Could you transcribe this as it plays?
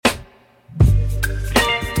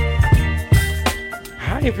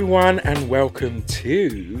Hi everyone and welcome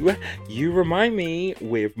to You Remind Me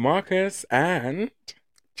with Marcus and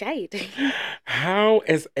Jade. how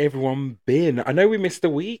has everyone been? I know we missed a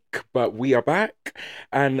week, but we are back.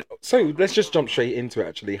 And so let's just jump straight into it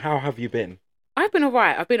actually. How have you been? I've been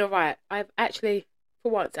alright. I've actually,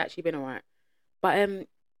 for once, actually been alright. But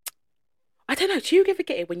I don't know. Do you ever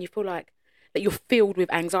get it when you feel like that you're filled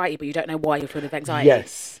with anxiety, but you don't know why you're filled with anxiety?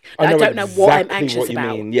 Yes. Like, I know don't know what I'm exactly anxious what you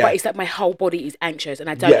about, mean. Yeah. but it's like my whole body is anxious, and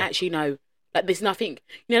I don't Yeah. actually know. Like, there's nothing.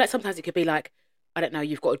 Like sometimes it could be like, I don't know.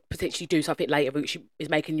 You've got to potentially do something later, which is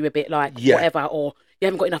making you a bit like Yeah. whatever, or you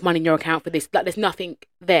haven't got enough money in your account for this. Like, there's nothing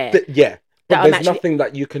there. Yeah. But that there's I'm actually, nothing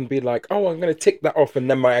that you can be like, oh, I'm going to tick that off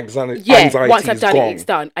and then my anxiety once I've is done gone. it, it's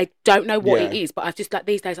done. I don't know what it Yeah. is, but I've just like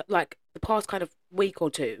these days, like the past kind of week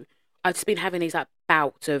or two, I've just been having these like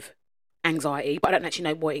bouts of anxiety, but I don't actually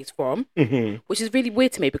know what it's from, which is really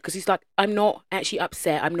weird to me because it's like I'm not actually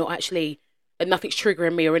upset. I'm not actually, and nothing's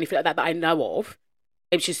triggering me or anything like that that I know of.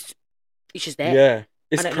 It's just there. Yeah.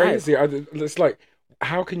 It's I don't crazy. It's like,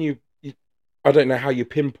 how can I don't know how you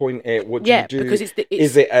pinpoint it. What do you do? because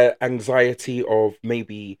Is it an anxiety of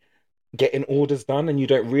maybe getting orders done and you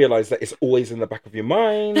don't realize that it's always in the back of your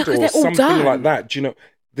mind because or they're all something like done. that? Do you know?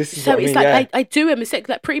 This is So what I it's mean. like Yeah. I do them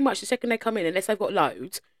like pretty much the second they come in, unless I've got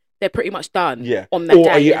loads, they're pretty much done Yeah. on that Or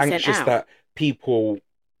are day you and sent anxious out. that people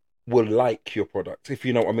will like your product, if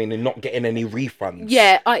you know what I mean, and not getting any refunds?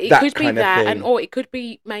 Yeah, it That could be kind of that, thing. or it could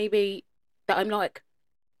be maybe that I'm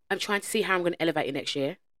trying to see how I'm going to elevate it next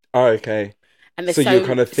year. Oh, okay. And there's So you're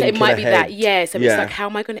kind of so it thinking might be that, ahead. yeah. So it's Yeah. like, how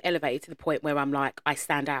am I going to elevate it to the point where I'm like, I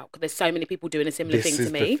stand out? Because there's so many people doing a similar This thing is to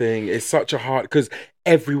the me. thing. It's such a hard because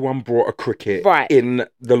everyone brought a cricket Right. in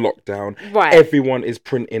the lockdown. Right. Everyone is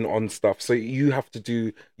printing on stuff, so you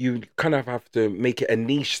kind of have to make it a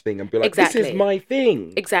niche thing and be like, this is Exactly. my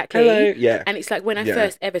thing. Exactly. Hello. Yeah. And it's like when I Yeah.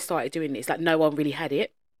 first ever started doing this, like no one really had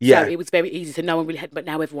it. Yeah. So it was very easy to no one really had, but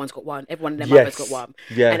now everyone's got one. Everyone and their mother's got Yes. one.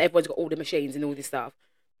 Yeah. And everyone's got all the machines and all this stuff.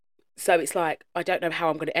 So it's like, I don't know how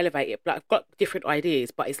I'm going to elevate it, but I've got different ideas.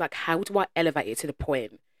 But it's like, how do I elevate it to the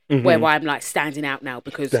point where I'm like standing out now?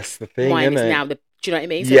 Because That's the thing, mine is isn't it? now do you know what I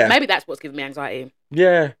mean? So Yeah. maybe that's what's giving me anxiety.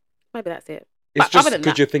 Yeah. Maybe that's it. It's But just other than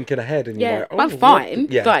because that, you're thinking ahead and you're yeah, like, oh, but I'm what fine.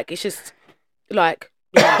 the- Yeah. Like, it's just like,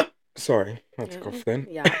 yeah. Sorry, I had to cough then.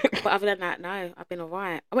 Yeah. But other than that, no, I've been all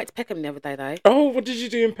right. I went to Peckham the other day, though. Oh, what did you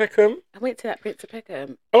do in Peckham? I went to that Prince of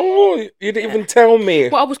Peckham. Oh, you didn't even tell me.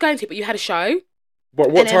 Well, I was going to, but you had a show.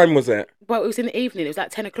 What time was it? Well, it was in the evening. It was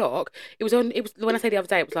like 10 o'clock. It was when I say the other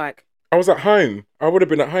day, it was like, I was at home. I would have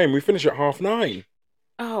been at home. We finished at 9:30.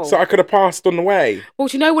 oh. So I could have passed on the way. Well,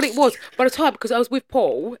 do you know what it was? By the time, because I was with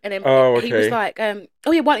Paul, and then he was okay. like,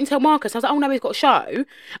 oh yeah, why didn't you tell Marcus? I was like, oh no, he's got a show. I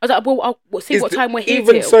was like, well, I'll see what time we're here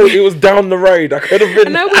Even till. so, it was down the road. I could have been.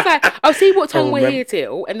 And I was like, I'll see what time Oh, we're man. here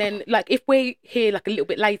till, and then like if we're here like a little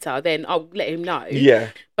bit later, then I'll let him know. Yeah.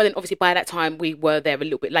 But then obviously by that time we were there a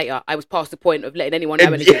little bit later. I was past the point of letting anyone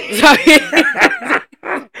know anything. So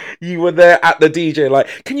You were there at the DJ, like,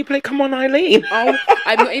 can you play Come On Eileen? oh,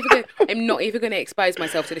 I'm not even going to expose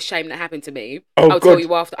myself to the shame that happened to me. Oh, I'll good. tell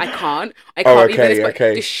you after. I can't Okay, even expose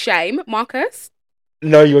okay. the shame, Marcus.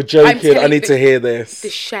 No, you're joking. telling I need you to hear this. The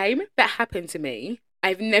shame that happened to me.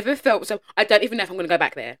 I've never felt so. I don't even know if I'm going to go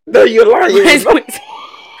back there. No, you're lying.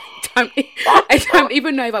 I don't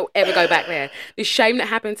even know if I'll ever go back there. The shame that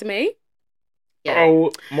happened to me. Yeah.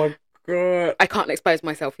 Oh my God. I can't expose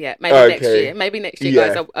myself yet. Maybe Okay. next year. Maybe next year,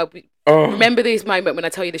 Yeah. guys. I'll Oh. remember this moment when I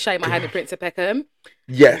tell you the shame I had with Prince of Peckham.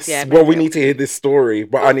 Yes. Yeah, well, we maybe. need to hear this story,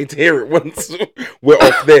 but I need to hear it once we're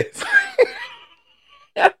off this.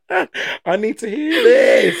 I need to hear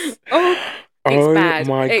this. Oh, it's Oh bad.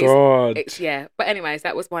 my God. Yeah. But anyways,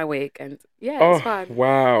 that was my week, and yeah, Oh, it's fun.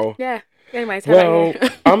 wow. Yeah. Anyways, how Well, about you?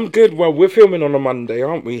 I'm good. Well, we're filming on a Monday,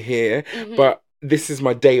 aren't we, here? Mhm. But this is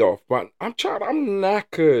my day off. But I'm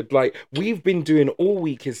knackered. Like, we've been doing all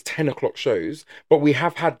week is 10 o'clock shows, but we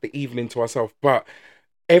have had the evening to ourselves. But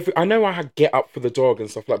I know I get up for the dog and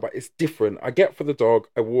stuff like that, but it's different. I get up for the dog,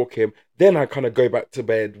 I walk him, then I kind of go back to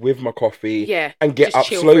bed with my coffee Yeah, and get just up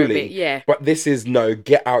chill for a slowly. bit, yeah. But this is no,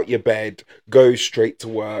 get out your bed, go straight to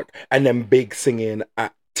work, and then big singing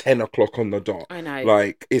at 10 o'clock on the dot. I know.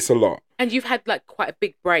 Like, it's a lot. And you've had like quite a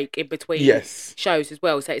big break in between Yes. shows as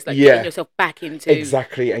well, so it's like Yeah. getting yourself back into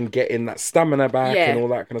Exactly, and getting that stamina back Yeah. and all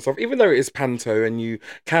that kind of stuff. Even though it is panto and you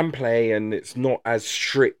can play and it's not as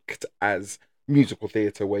strict as musical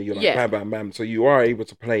theatre where you're like Yeah. bam, bam, bam. So you are able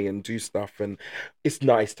to play and do stuff, and it's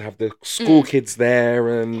nice to have the school kids there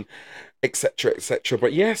and etc. etc.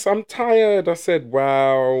 But yes, I'm tired. I said,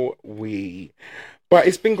 wow, but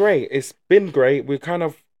it's been great. It's been great. We kind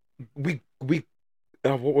of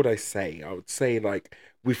what would I say? I would say like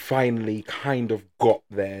we finally kind of got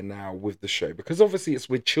there now with the show, because obviously it's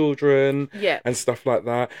with children Yeah. and stuff like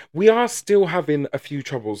that. We are still having a few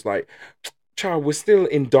troubles, like, child, we're still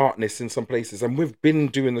in darkness in some places, and we've been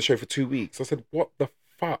doing the show for 2 weeks. I said, what the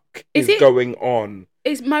fuck is going on?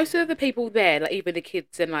 Is most of the people there, like even the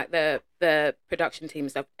kids and like the production team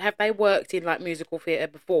and stuff, have they worked in like musical theatre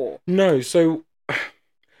before? No, so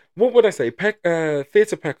what would I say?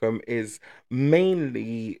 Theatre Peckham is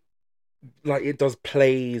mainly like, it does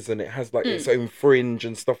plays and it has like its own fringe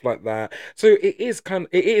and stuff like that. So it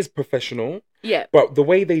is professional. Yeah. But the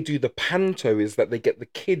way they do the panto is that they get the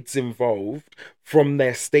kids involved from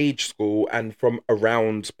their stage school and from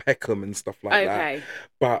around Peckham and stuff like that.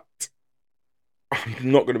 But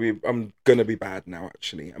I'm gonna be bad now,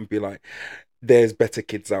 actually, and be like, there's better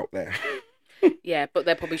kids out there. Yeah, but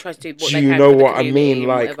they're probably trying to do what Do they you can know for the what I mean?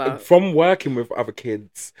 Like, whatever. from working with other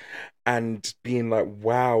kids and being like,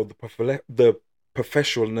 wow, the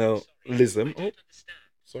professionalism. Oh,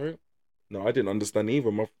 sorry. No, I didn't understand either.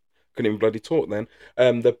 I couldn't even bloody talk then.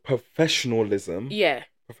 The professionalism. Yeah.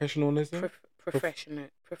 Professionalism? Professionalism.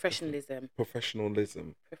 Professionalism.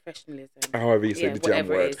 Professionalism. However you say the damn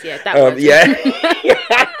word. It is. Yeah, that word. Yeah.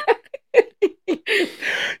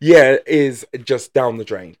 Yeah, is just down the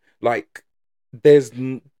drain. Like, there's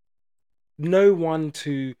no one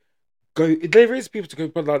to go. There is people to go,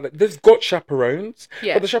 but like, they've got chaperones.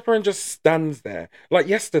 Yeah. But the chaperone just stands there. Like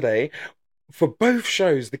yesterday, for both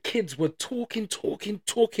shows, the kids were talking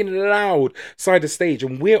loud side of stage,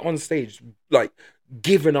 and we're on stage, like,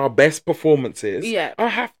 giving our best performances. Yeah. I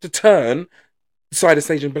have to turn side of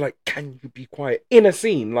stage and be like, can you be quiet in a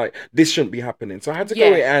scene? Like, this shouldn't be happening. So I had to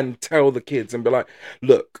go in and tell the kids and be like,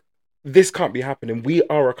 look, this can't be happening. We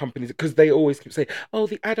are a company, because they always keep saying, oh,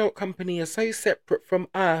 the adult company are so separate from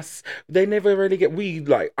us. They never really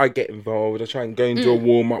I get involved. I try and go and do a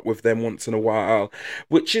warm up with them once in a while,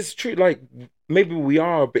 which is true. Like, maybe we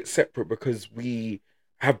are a bit separate because we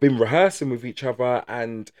have been rehearsing with each other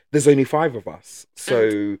and there's only 5 of us.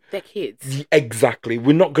 So they're kids. Exactly.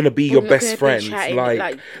 We're not going to be your best friends.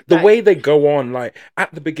 Like, the way they go on, like,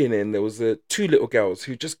 at the beginning, there was 2 little girls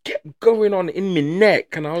who just kept going on in my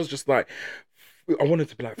neck. And I was just like, I wanted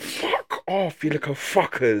to be like, fuck off, you little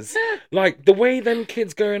fuckers. Like, the way them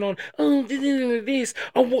kids going on, oh, this,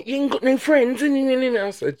 oh, you ain't got no friends.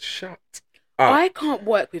 I said, shut I can't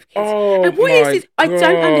work with kids. Oh, and what is this? I don't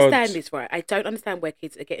God. understand this, right? I don't understand where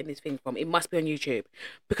kids are getting this thing from. It must be on YouTube.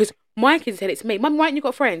 Because my kids said it to me. Mum, why haven't you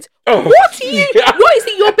got friends? Oh, what are you? Yeah. What is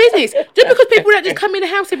it your business? Just because people don't just come in the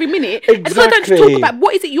house every minute. Exactly. And so I don't just talk about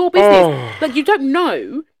what is it your business? Like, you don't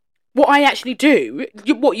know what I actually do.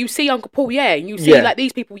 What you see Uncle Paul, and you see like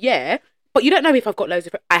these people, but you don't know if I've got loads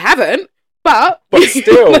of friends. I haven't. But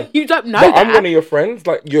still, you don't know but that. I'm one of your friends.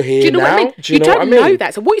 Like, you're here. Do you know now. what I mean? Do you know don't what I mean? know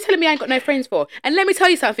that. So what are you telling me I ain't got no friends for? And let me tell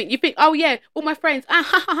you something. You think, oh yeah, all my friends,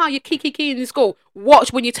 you're kiki in school.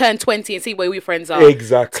 Watch when you turn 20 and see where your friends are.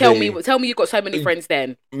 Exactly. Tell me you've got so many friends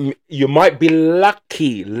then. You might be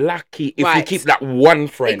lucky if you keep that one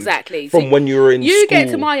friend. Exactly. From when you were in school. You get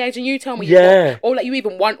to my age and you tell me you want, or like you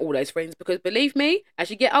even want all those friends, because believe me, as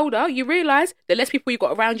you get older, you realise the less people you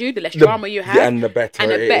got around you, the less drama you have. And the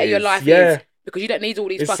better your life is. Because you don't need all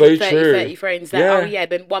these fucking 30 friends that,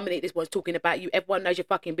 then 1 minute this one's talking about you, everyone knows your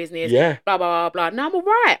fucking business, blah, blah, blah, blah. No, I'm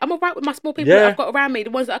all right with my small people that I've got around me,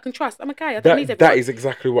 the ones that I can trust. I'm okay. I don't need everyone. That is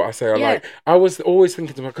exactly what I say. I was always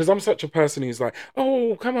thinking to myself, because I'm such a person who's like,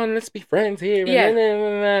 oh, come on, let's be friends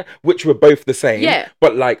here. Which we're both the same. Yeah.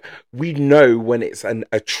 But like, we know when it's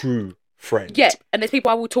a true friend. Yeah. And there's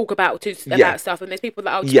people I will talk about stuff, and there's people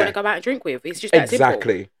that I'll just want to go out and drink with. It's just that simple.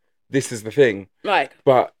 Exactly. This is the thing.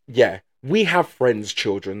 But we have friends,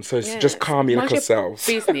 children, so just calm your little selves.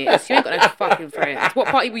 Business. You ain't got no fucking friends. What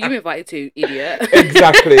party were you invited to, idiot?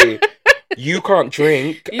 Exactly. You can't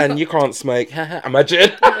drink and you can't smoke.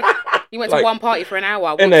 Imagine. You went to one party for an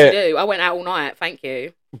hour. What did you do? I went out all night. Thank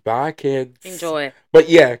you. Bye, kids. Enjoy. But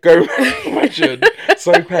go. Imagine.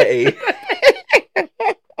 So petty.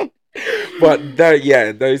 But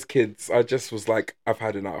those kids, I just was like, I've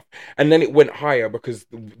had enough. And then it went higher because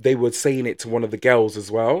they were saying it to one of the girls as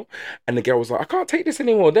well. And the girl was like, I can't take this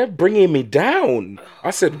anymore. They're bringing me down. I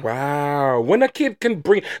said, wow. When a kid can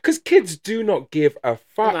because kids do not give a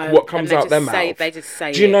fuck what comes out their mouth. They just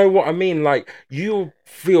say Do you know what I mean? Like, you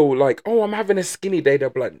feel like, oh, I'm having a skinny day, they'll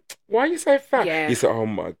be like, why are you so fat? Yeah. You say, oh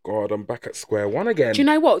my God, I'm back at square one Do again. you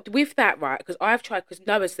know what? With that, right? Because I've tried, because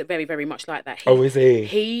Noah's very, very much like that. Oh, is he?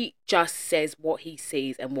 He just says what he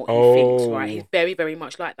sees and what he Oh. thinks, right? He's very, very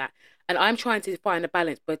much like that. And I'm trying to find a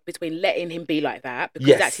balance between letting him be like that,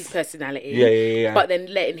 because that's his personality. Yeah. But then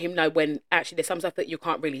letting him know when actually there's some stuff that you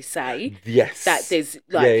can't really say. Yes. That there's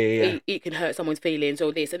like, it can hurt someone's feelings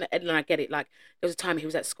or this. And I get it. Like, there was a time he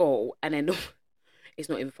was at school and then, it's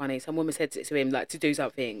not even funny, some woman said to him, like, to do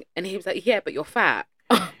something. And he was like, yeah, but you're fat.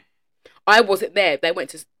 I wasn't there. They went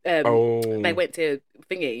to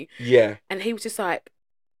thingy. Yeah. And he was just like,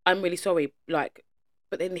 I'm really sorry. Like,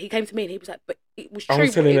 but then he came to me and he was like, but it was true. I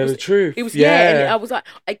was telling her the truth. It was, and I was like,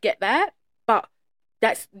 I get that, but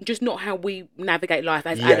that's just not how we navigate life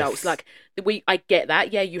as adults. Like, I get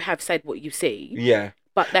that. Yeah, you have said what you see. Yeah.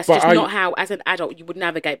 But that's just not how, as an adult, you would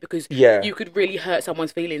navigate, because you could really hurt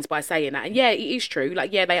someone's feelings by saying that. And yeah, it is true.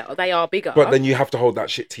 Like, yeah, they are bigger. But then you have to hold that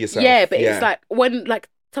shit to yourself. Yeah, but it's like, when, like,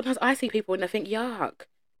 sometimes I see people and I think, yuck.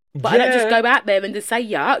 But I don't just go out there and just say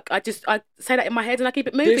yuck. I say that in my head and I keep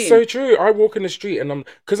it moving. It's so true. I walk in the street and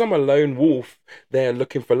because I'm a lone wolf there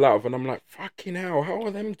looking for love, and I'm like, fucking hell, how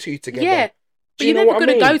are them two together? Yeah. But you're never going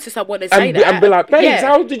to go to someone and say that. And be like, babes,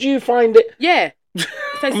 how did you find it? Yeah.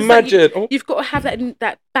 So Imagine. Like you've got to have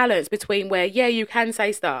that balance between where, you can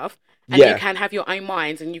say stuff and you can have your own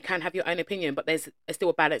minds and you can have your own opinion, but there's still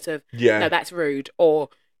a balance of, no, that's rude, or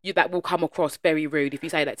that will come across very rude if you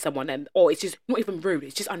say that to someone, or it's just not even rude,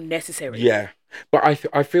 it's just unnecessary. Yeah. But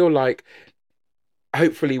I feel like,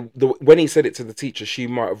 hopefully, when he said it to the teacher, she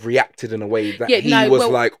might have reacted in a way that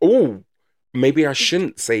like, oh, maybe I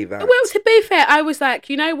shouldn't say that. Well, to be fair, I was like,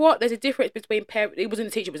 you know what? There's a difference between parent. It wasn't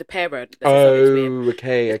a teacher; it was a parent.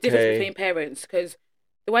 Okay. There's a difference between parents, because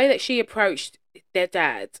the way that she approached their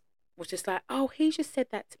dad was just like, oh, he just said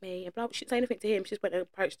that to me, and blah. She didn't say anything to him. She just went and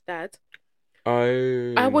approached the dad.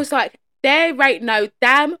 Oh. I was like, there ain't no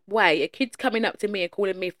damn way a kid's coming up to me and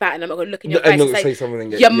calling me fat, and I'm not going to look in your face and say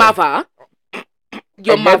something. Your mother.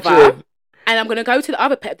 And I'm going to go to the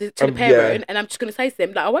other the parent, and I'm just going to say to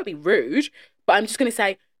them, like, I won't be rude, but I'm just going to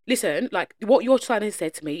say, listen, like, what your son has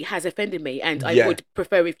said to me has offended me, and I would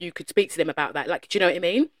prefer if you could speak to them about that. Like, do you know what I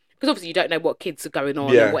mean? Because obviously you don't know what kids are going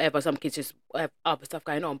on and whatever. Some kids just have other stuff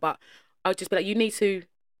going on, but I would just be like, you need to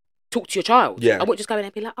talk to your child. I won't just go in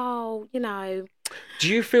and be like, oh, you know. Do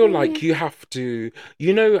you feel like you have to,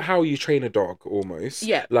 you know how you train a dog almost?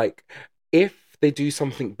 Yeah. Like, if they do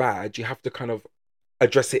something bad, you have to kind of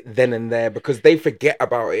address it then and there, because they forget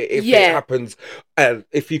about it if it happens.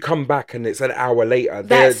 If you come back and it's an hour later,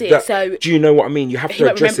 that's it. So do you know what I mean? You have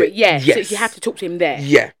to address it. Yes. So you have to talk to him there.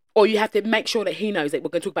 Yeah. Or you have to make sure that he knows that we're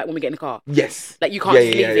going to talk about it when we get in the car. Yes. Like, you can't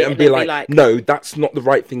just leave it and be like, no, that's not the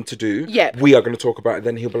right thing to do. Yeah. We are going to talk about it.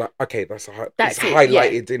 Then he'll be like, okay, it's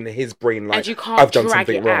highlighted in his brain. Like, and you can't I've done drag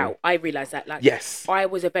something it wrong. out. I realise that. Like, yes. I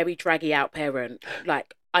was a very draggy out parent.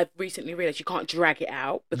 Like, I've recently realised you can't drag it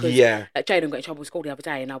out, because like, Jaden got in trouble with school the other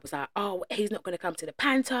day, and I was like, oh, he's not going to come to the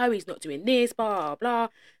panto, he's not doing this, blah, blah.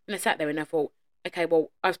 And I sat there and I thought, okay,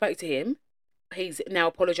 well, I spoke to him. He's now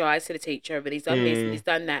apologised to the teacher, and he's done this and he's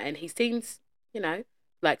done that, and he seems, you know,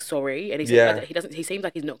 like, sorry, and he seems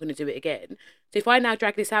like he's not going to do it again. So if I now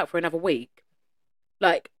drag this out for another week,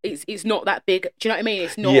 like, it's not that big. Do you know what I mean?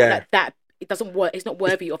 It's not that it doesn't work. It's not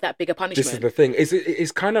worthy of that bigger punishment. This is the thing.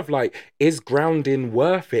 It's kind of like, is grounding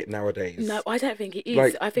worth it nowadays? No, I don't think it is.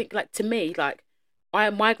 Like, I think, like, to me, like,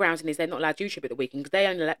 my grounding is they're not allowed YouTube at the weekend,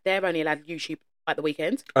 because they're only allowed YouTube at the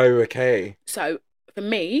weekend. Oh, okay. So for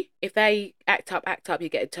me, if they act up, you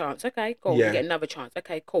get a chance. Okay, cool. You get another chance.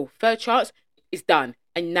 Okay, cool. Third chance, it's done,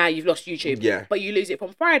 and now you've lost YouTube. Yeah. But you lose it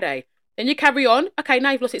from Friday. Then you carry on. Okay,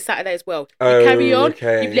 now you've lost it Saturday as well. You carry on.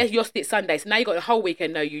 Okay. You've lost it Sunday. So now you've got the whole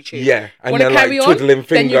weekend no YouTube. Yeah. And want to carry on? Twiddling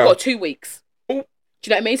finger. Then you've got 2 weeks. Oh. Do you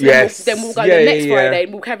know what I mean? So then we'll go the next Friday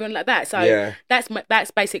and we'll carry on like that. So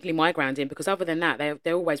that's basically my grounding, because other than that,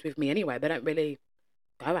 they're always with me anyway. They don't really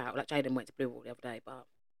go out. Like, Jaden went to Blue Wall the other day, but...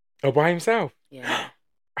 Oh, by himself? Yeah.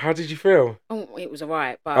 How did you feel? Oh, it was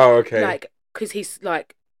alright, but... Oh, okay. Like, because he's,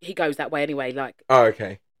 like, he goes that way anyway, like... Oh,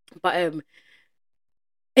 okay. But,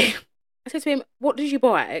 I said to him, what did you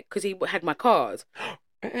buy? Because he had my card.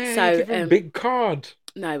 So give him a big card.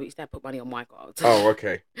 No, his dad put money on my card. Oh,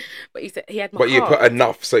 okay. But he said he had my card. But you put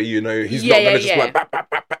enough so you know he's not going to just like...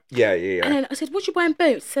 Yeah. And then I said, what did you buy in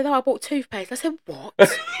Boots? He said, oh, I bought toothpaste. I said, what?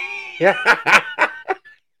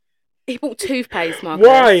 He bought toothpaste, Marcus.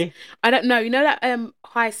 Why? I don't know. You know that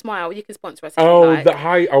High Smile? You can sponsor us. The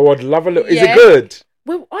High... Oh, I'd love a look. Is it good?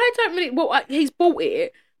 Well, I don't really... Well, he's bought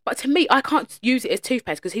it. But to me, I can't use it as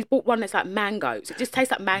toothpaste, because he's bought one that's like mango. So it just tastes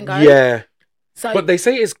like mango. Yeah. So But they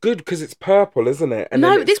say it's good because it's purple, isn't it? And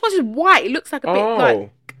then no, this one's just white. It looks like a bit like. oh,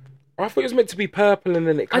 I thought it was meant to be purple, and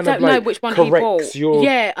then it I kind of don't know like which one he bought. corrects your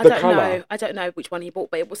Yeah, I the don't color. know. I don't know which one he bought,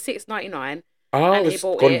 but it was $6.99, Oh, and he it's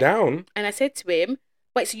bought gone it. down. And I said to him,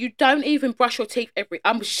 "Wait, so you don't even brush your teeth every?"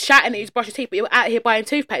 I'm shouting at you to brush your teeth, but you're out here buying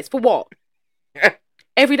toothpaste for what?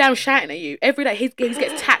 Every day I'm shouting at you. Every day he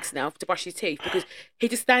gets taxed now to brush his teeth because he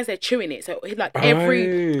just stands there chewing it. So he's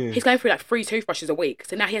going through like 3 toothbrushes a week.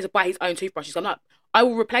 So now he has to buy his own toothbrushes. I'm like, I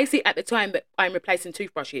will replace it at the time that I'm replacing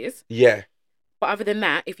toothbrushes. Yeah. But other than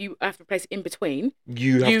that, if you have to replace it in between,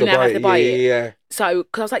 You have to buy it. Yeah. So,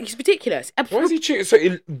 because I was like, it's ridiculous. Why is he chewing? So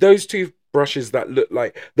those toothbrushes that look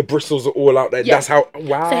like the bristles are all out there. Yeah. That's how.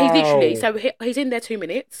 Wow. So he's literally, he's in there 2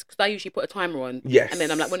 minutes because I usually put a timer on. Yes. And then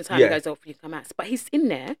I'm like, when the timer goes off, you come out. But he's in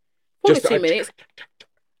there for the 2 minutes,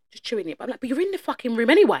 just chewing it. But I'm like, but you're in the fucking room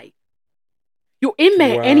anyway. You're in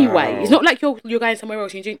there anyway. It's not like you're going somewhere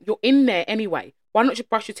else. You're in there anyway. Why not just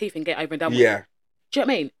brush your teeth and get over and done with it? Yeah. Do you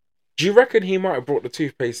know what I mean? Do you reckon he might have brought the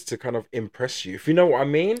toothpaste to kind of impress you? If you know what I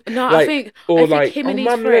mean? No, like, I think him and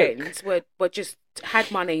his friends were just had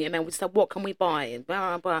money and then we said, what can we buy? And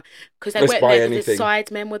blah, blah. Because they went there because the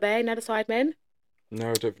sidemen were there. You know the sidemen? No,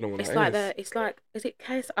 I don't know what It's like, is it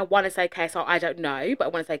KSI? I want to say KSI. I don't know, but I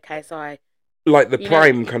want to say KSI. Like the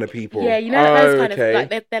Prime kind of people? Yeah, you know, those kind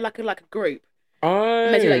of, like, they're like a group. Oh.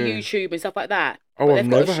 And they do like YouTube and stuff like that. Oh, I've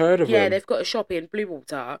never heard of them. Yeah, they've got a shop in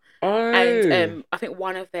Bluewater. Oh. And I think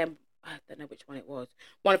one of them, I don't know which one it was.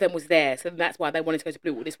 One of them was there, so that's why they wanted to go to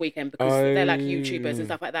Bluewater this weekend because they're like YouTubers and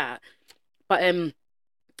stuff like that. But so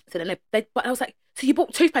then but I was like, so you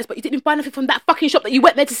bought toothpaste, but you didn't buy nothing from that fucking shop that you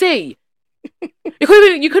went there to see. You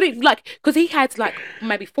could have like, because he had like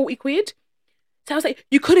maybe 40 quid. So I was like,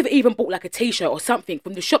 you could have even bought like a t-shirt or something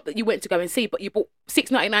from the shop that you went to go and see, but you bought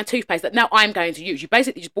 $6.99 toothpaste that now I'm going to use. You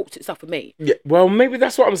basically just bought stuff for me. Yeah, well, maybe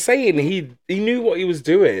that's what I'm saying. He knew what he was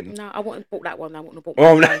doing. No, I wouldn't have bought that one. I wouldn't have bought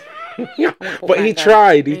that one. But he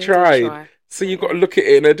tried. He tried. So you got to look at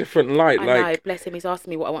it in a different light. I know, bless him. He's asking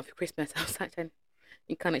me what I want for Christmas. I was like,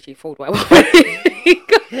 you can't actually afford what I want.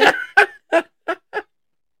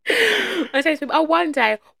 I said to him, oh, one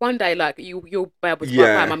day, like, you'll be able to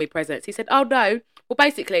buy mummy presents. He said, oh, no. Well,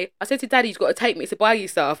 basically, I said to Daddy, you've got to take me to buy you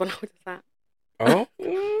stuff. And I was just like... Oh,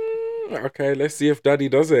 okay. Let's see if Daddy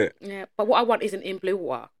does it. Yeah, but what I want isn't in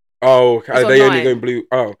Bluewater. Oh, okay. Are they only going blue?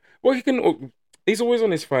 Oh. Well, he's always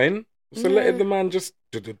on his phone. So let the man just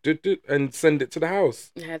and send it to the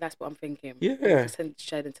house. Yeah, that's what I'm thinking. Yeah. Send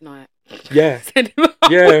Shaden tonight. Yeah. Send him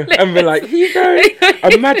and be like, here you go.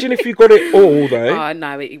 Imagine if you got it all, though. Oh,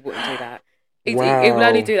 no, he wouldn't do that. He will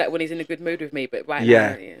only do that when he's in a good mood with me, but right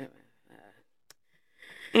now...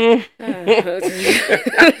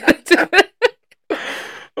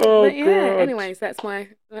 Oh, but yeah, God. anyways, that's my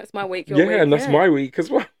week. Your week. And that's my week as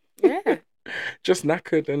well. Yeah. Just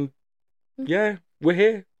knackered and we're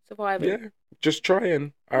here. Surviving. Yeah, just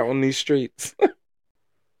trying out on these streets.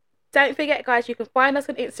 Don't forget, guys, you can find us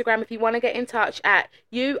on Instagram if you want to get in touch at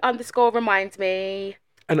 @you_reminds_me.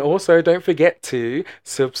 And also, don't forget to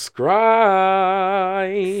subscribe.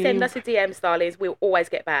 Send us a DM, darlings. We'll always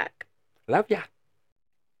get back. Love ya.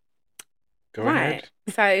 Go ahead.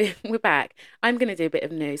 So we're back. I'm going to do a bit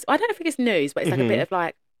of news. I don't know if it's news, but it's like a bit of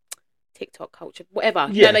like TikTok culture, whatever.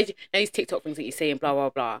 Yeah. You know, these TikTok things that you see and blah, blah,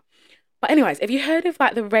 blah. But anyways, have you heard of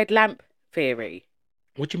like the red lamp theory?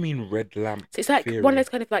 What do you mean red lamp? So it's like theory? one of those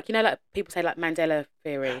kind of like, you know, like people say like Mandela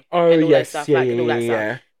theory. Oh, and all yes. Those stuff, and all that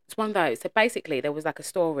yeah. stuff. It's one of those. So basically there was like a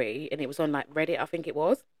story and it was on like Reddit, I think it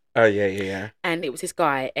was. Oh, yeah. And it was this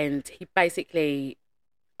guy and he basically,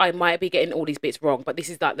 I might be getting all these bits wrong, but this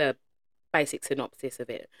is like the basic synopsis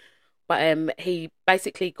of it. But he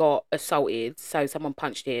basically got assaulted. So someone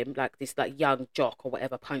punched him, like this like young jock or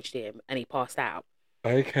whatever punched him and he passed out.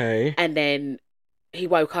 Okay. And then he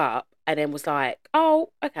woke up and then was like, oh,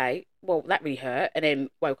 okay, well, that really hurt. And then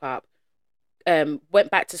woke up, went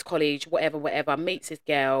back to college, whatever, meets this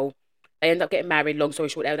girl. They end up getting married, long story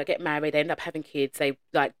short, they get married, they end up having kids. They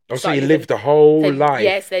like... Oh, so you lived the whole life?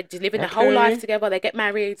 Yes, they're just living their whole life together. They get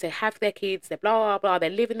married, they have their kids, they're blah, blah, blah. They're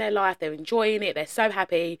living their life, they're enjoying it, they're so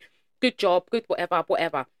happy. Good job, good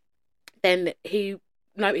whatever. Then he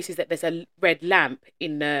notices that there's a red lamp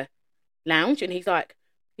in the lounge and he's like,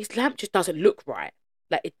 this lamp just doesn't look right.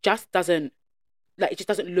 Like it just doesn't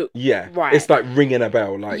look right. It's like ringing a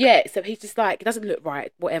bell. Like so he's just like, it doesn't look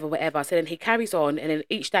right, whatever. So then he carries on and then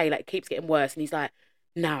each day like it keeps getting worse and he's like,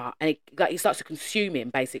 nah. And he starts to consume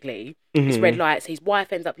him basically. This red lights. His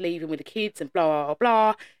wife ends up leaving with the kids and blah, blah,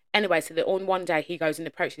 blah. Anyway, so that on one day he goes and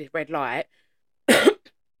approaches this red light.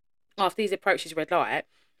 After he approaches red light,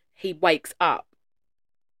 he wakes up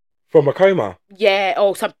From a coma. Yeah,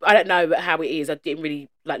 or some, I don't know how it is. I didn't really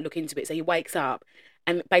like look into it. So he wakes up,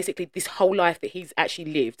 and basically this whole life that he's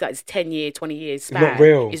actually lived, that is 10 year, 20 years It's not span,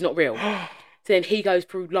 real. is not real. So then he goes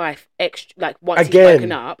through life extra, like once he's woken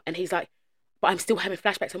Again. up, and he's like, but I'm still having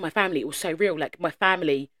flashbacks of my family. It was so real. Like my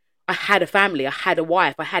family, I had a family, I had a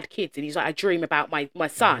wife, I had kids, and he's like, I dream about my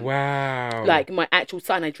son, Wow. like my actual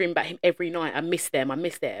son. I dream about him every night. I miss them. I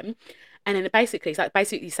miss them. And then basically, it's like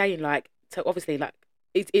basically saying like, so obviously like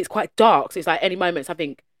it's quite dark. So it's like any moment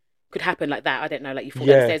something could happen like that. I don't know, like you fall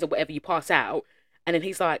down the Yeah. stairs or whatever, you pass out, and then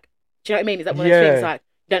he's like, do you know what I mean? It's like one of those Yeah. things like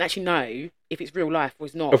you don't actually know if it's real life or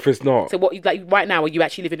it's not. If it's not. So what, like right now, are you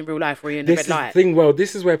actually living in real life or are you in the This red is the light? thing. Well,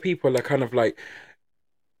 this is where people are kind of like,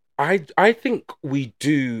 I think we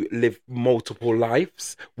do live multiple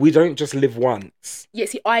lives. We don't just live once. Yeah,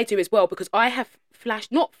 see, I do as well because I have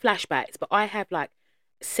not flashbacks, but I have like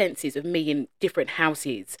senses of me in different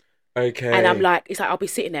houses. Okay. And I'm like, it's like I'll be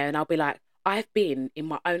sitting there and I'll be like, I've been in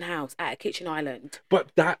my own house at a kitchen island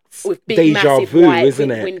But that's with big, deja massive vu, white isn't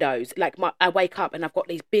it? windows. Like I wake up and I've got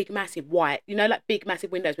these big, massive white, like big,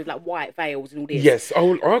 massive windows with like white veils and all this. Yes.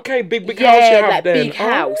 Oh, okay. Big house you have like then. big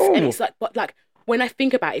house. And Oh. it's like, but like when I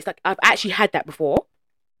think about it, it's like I've actually had that before.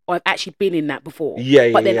 Or I've actually been in that before.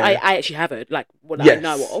 Yeah, but then yeah. I actually haven't, like what I Yes.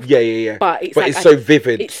 know of. Yeah. But it's But like it's so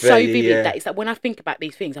vivid. It's so vivid yeah. that it's like when I think about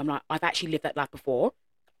these things, I'm like, I've actually lived that life before.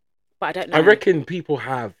 But I don't know. I reckon people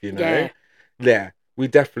have, Yeah. Yeah, we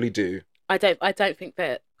definitely do. I don't think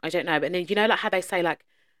that, I don't know. But then like how they say like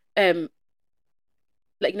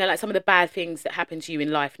like some of the bad things that happen to you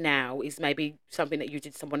in life now is maybe something that you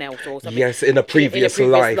did to someone else or something. Yes, in a previous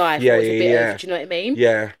life. Yeah, or it's a bit yeah. of, do you know what I mean?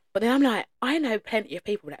 Yeah. But then I'm like, I know plenty of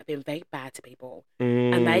people that have been very bad to people.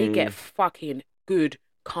 And they get fucking good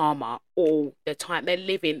karma all the time. They're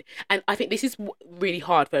living. And I think this is really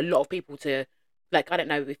hard for a lot of people to, like, I don't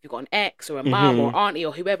know if you've got an ex or a mum or auntie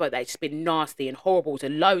or whoever, they've just been nasty and horrible to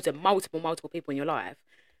loads of multiple people in your life.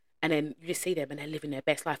 And then you just see them and they're living their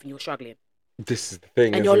best life and you're struggling. This is the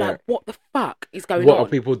thing, and you're like, what the fuck is going on? What are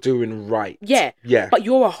people doing right? Yeah. Yeah. But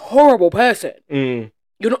you're a horrible person. Mm.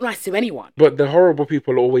 You're not nice to anyone. But the horrible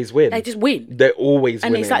people always win. They just win. They're always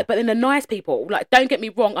winning. And it's like, but then the nice people, like, don't get me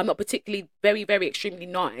wrong, I'm not particularly very, very extremely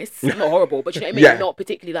nice. I'm not horrible, but you know what I mean? Yeah. I'm not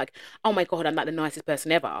particularly like, oh my God, I'm like the nicest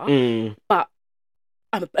person ever. Mm. But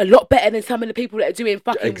I'm a lot better than some of the people that are doing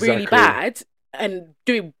fucking really bad and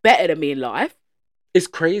doing better than me in life. It's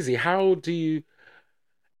crazy. How do you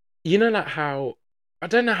like how, I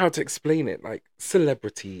don't know how to explain it, like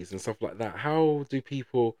celebrities and stuff like that. How do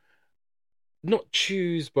people not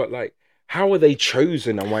choose, but like, how are they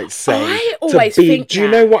chosen, I might say? I always think do you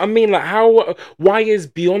know what I mean? Like, why is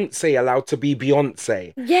Beyonce allowed to be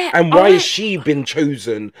Beyonce? Yeah. And why has she been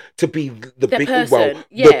chosen to be the big, person,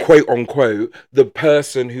 the quote unquote, the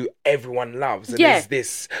person who everyone loves and is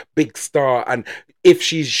this big star? And if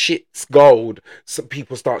she shits gold, some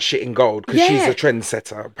people start shitting gold because she's a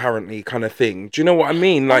trendsetter, apparently, kind of thing. Do you know what I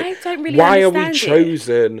mean? Like, I don't really why are we understand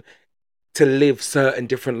chosen to live certain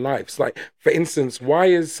different lives? Like, for instance, why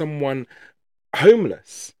is someone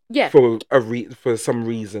homeless for some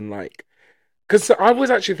reason? Like, because I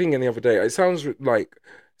was actually thinking the other day, it sounds like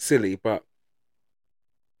silly, but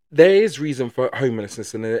there is reason for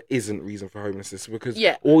homelessness and there isn't reason for homelessness, because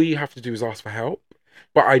all you have to do is ask for help.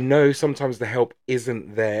 But I know sometimes the help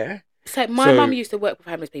isn't there. So my mum used to work with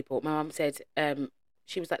homeless people. My mum said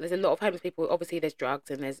she was like, there's a lot of homeless people. Obviously, there's drugs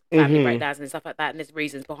and there's family breakdowns and stuff like that, and there's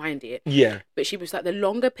reasons behind it. Yeah. But she was like, the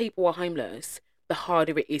longer people are homeless, the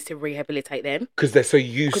harder it is to rehabilitate them. Because they're so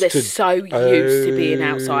used to being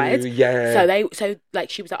outside. Yeah. So like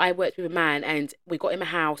she was like, I worked with a man and we got him a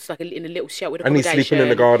house, like in a little sheltered and accommodation. he's sleeping in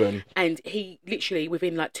the garden. And he literally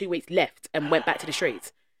within like 2 weeks left and went back to the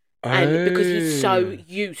streets. And because he's so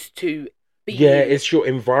used to being, it's your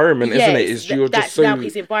environment, isn't it? That's now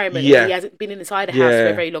his environment. Yeah. He hasn't been inside a house for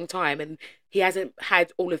a very long time, and he hasn't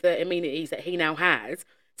had all of the amenities that he now has.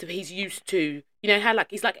 So he's used to, how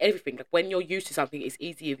like it's like everything. Like when you're used to something, it's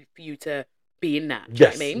easier for you to be in that. Do you know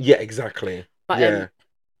what I mean? Yeah, exactly. But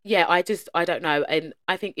I don't know, and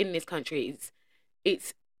I think in this country,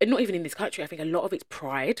 it's not even in this country. I think a lot of it's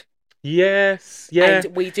pride. Yes, yeah.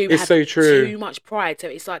 And we do have so too much pride. So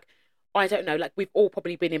it's like, I don't know, like we've all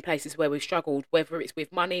probably been in places where we've struggled, whether it's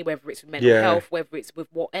with money, whether it's with mental health, whether it's with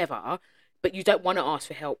whatever. But you don't want to ask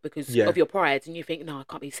for help because of your pride, and you think, no, I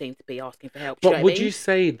can't be seen to be asking for help. But would you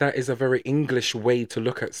say that is a very English way to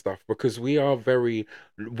look at stuff? Because we're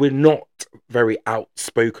not very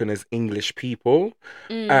outspoken as English people.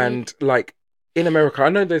 And like in America, I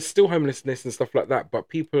know there's still homelessness and stuff like that, but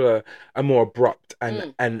people are more abrupt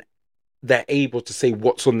and they're able to say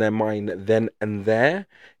what's on their mind then and there,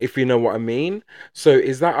 if you know what I mean. So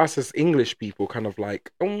is that us as English people kind of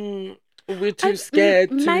like, we're too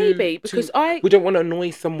scared maybe to because I we don't want to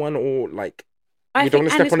annoy someone, or like I we don't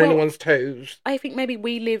think, want to and step as on well, anyone's toes. I think maybe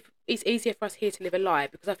it's easier for us here to live a lie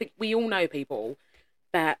because I think we all know people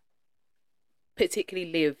that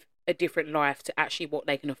particularly live a different life to actually what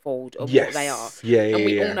they can afford or what they are. Yes. Yeah, And yeah,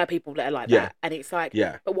 we all yeah. know people that are like Yeah. that. And it's like,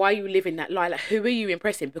 Yeah. but why are you living that lie? Like, who are you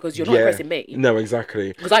impressing? Because you're not Yeah. impressing me. No,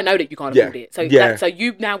 exactly. Because I know that you can't Yeah. afford it. So Yeah. so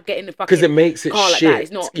you now getting the Because fucking it makes it car shit. like that.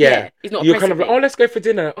 It's not, it's not You're kind impressing of like, me. oh, let's go for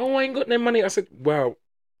dinner. Oh, I ain't got no money. I said, well,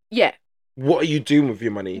 Yeah. what are you doing with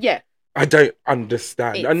your money? Yeah. I don't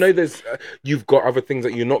understand. I know there's, you've got other things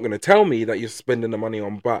that you're not going to tell me that you're spending the money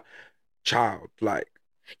on, but child, like.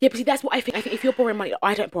 Yeah, but see, that's what I think. I think if you're borrowing money,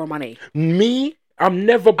 I don't borrow money. Me? I'm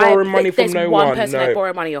never borrowing money from no one. There's one person I No.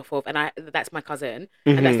 borrow money off of, and that's my cousin,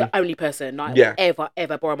 and that's the only person I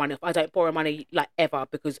ever borrow money off. I don't borrow money like ever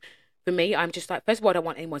because for me, I'm just like, first of all, I don't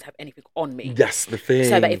want anyone to have anything on me. That's the thing.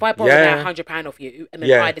 So that if I borrow now £100 off you, and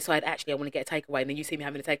then I decide actually I want to get a takeaway, and then you see me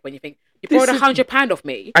having a takeaway, and you think you borrowed £100 off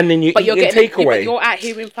me, and then you're getting takeaway. You're out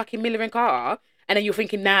here in fucking Miller and Carter, and then you're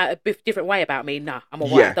thinking now a different way about me. Nah, I'm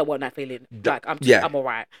alright. I don't want that feeling. Like I'm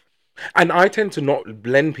alright. And I tend to not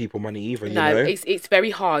lend people money either. No, you know? it's very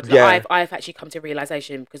hard. Like, I've actually come to a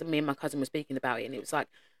realization because me and my cousin were speaking about it, and it was like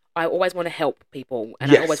I always want to help people,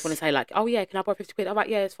 and I always want to say like, oh yeah, can I borrow 50 quid? I'm like,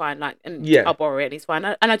 yeah, it's fine. Like, and I'll borrow it, and it's fine,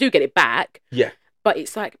 and I do get it back. Yeah. But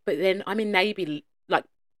it's like, but then I'm enabling, like,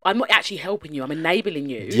 I'm not actually helping you. I'm enabling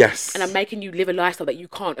you. Yes. And I'm making you live a lifestyle that you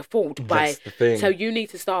can't afford. That's the thing. So you need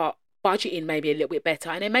to start budgeting maybe a little bit better,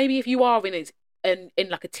 and then maybe if you are in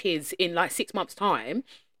like a tiz in like 6 months' time,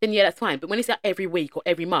 then yeah, that's fine. But when it's like every week or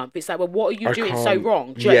every month, it's like, well, what are you doing so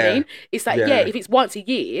wrong? Do you know what I mean? It's like, if it's once a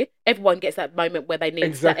year, everyone gets that moment where they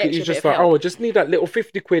need that extra You're just bit of like, help. I just need that little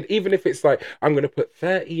 50 quid, even if it's like, I'm going to put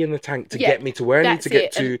 30 in the tank to get me to where I need to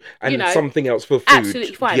get to, and something else for food.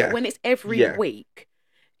 Absolutely fine. But when it's every week,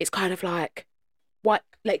 it's kind of like, what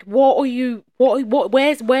are you,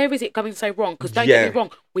 where is it going so wrong? Because don't get me wrong,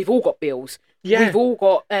 we've all got bills. Yeah. We've all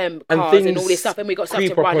got cars and all this stuff, and we've got stuff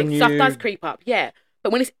to run, and stuff does creep up. Yeah.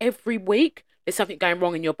 But when it's every week, there's something going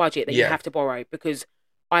wrong in your budget that you have to borrow, because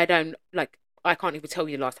I can't even tell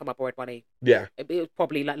you the last time I borrowed money. Yeah. It was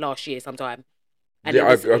probably like last year sometime. And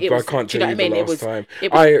I can't tell you the last time.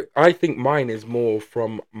 I think mine is more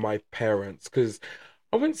from my parents, because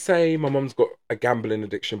I wouldn't say my mum's got a gambling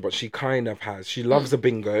addiction, but she kind of has. She loves a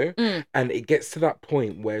bingo, and it gets to that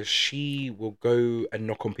point where she will go and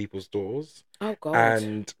knock on people's doors. Oh, God.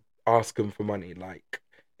 And ask them for money. Like,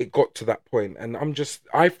 it got to that point, and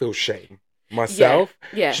I feel shame myself.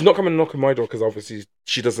 Yeah. She's not coming and knocking my door because obviously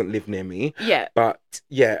she doesn't live near me. Yeah. But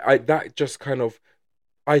yeah, that just kind of,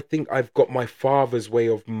 I think I've got my father's way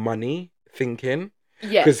of money thinking.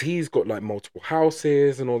 Yeah. Because he's got like multiple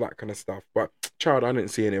houses and all that kind of stuff. But child, I didn't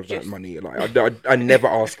see any of that money. Like, I never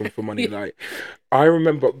asked him for money. Like, I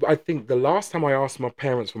remember, I think the last time I asked my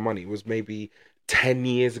parents for money was maybe 10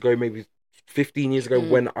 years ago, maybe 15 years ago,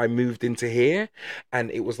 when I moved into here, and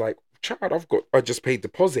it was like, child, I just paid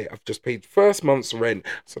deposit. I've just paid first month's rent.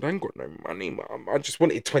 So I ain't got no money, mum. I just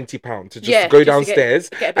wanted £20 to just go downstairs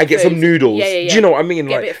and get some noodles. Yeah. Do you know what I mean?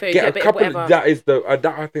 Get a couple of, that is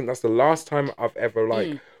I think that's the last time I've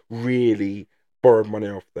ever really borrowed money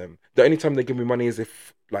off them. The only time they give me money is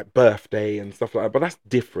if like birthday and stuff like that. But that's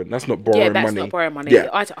different. That's not borrowing money. Yeah, that's not borrowing money. Yeah.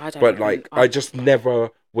 I don't but like, I just never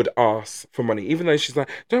would ask for money, even though she's like,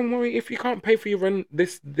 don't worry, if you can't pay for your rent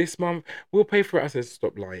this month, we'll pay for it. I said,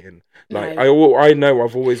 stop lying. Like, no. I know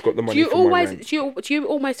I've always got the money for my rent. Do you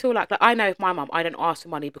almost feel like I know if my mum, I don't ask for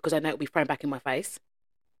money because I know it'll be thrown back in my face.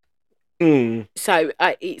 So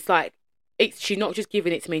it's like, she's not just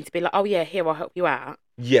giving it to me to be like, oh yeah, here, I'll help you out.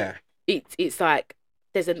 Yeah. It's like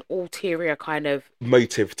there's an ulterior kind of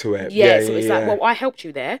motive to it. Yeah, so it's like, well, I helped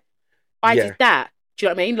you there. I did that. Do you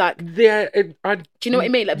know what I mean? Like, do you know what I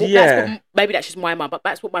mean? Like, well, maybe that's just my mum, but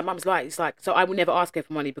that's what my mum's like. It's like, so I will never ask her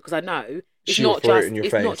for money because I know it's not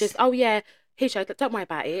just oh yeah, here, Joe, don't worry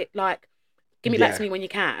about it. Like, give me back to me when you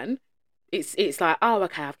can. It's like, oh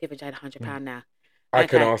okay, I've given Jade £100 now. I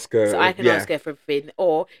can ask her. So I can ask her for everything,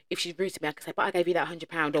 or if she's rude to me, I can say, but I gave you that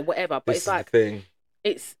 £100 or whatever. But it's like, do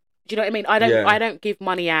you know what I mean? I don't give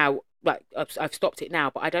money out. Like, I've stopped it now,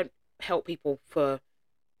 but I don't help people for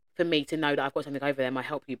for me to know that I've got something over them, I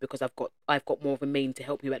help you because I've got more of a mean to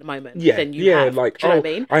help you at the moment Yeah, than you yeah, have. like, Do you know what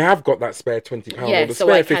I mean? I have got that spare £20 Yeah, or the so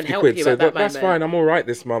spare I can 50 help quid, you so at that that's moment. fine. I'm all right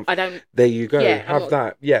this month. I don't. There you go. Yeah, Have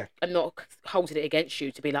that. Yeah, I'm not holding it against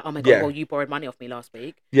you to be like, oh my God, yeah, well, you borrowed money off me last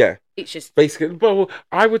week. yeah. It's just, Basically, well,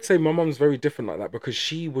 I would say my mum's very different like that because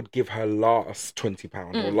she would give her last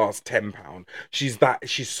 £20 or last £10.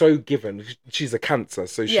 She's so given. She's a Cancer,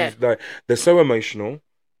 so yeah. she's like, they're so emotional.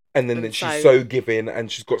 And then And she's so- so giving,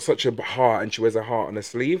 and she's got such a heart, and she wears a heart on her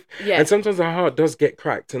sleeve. Yeah. And sometimes her heart does get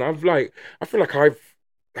cracked, and I feel like I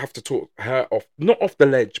have to talk her off, not off the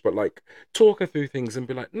ledge, but like talk her through things and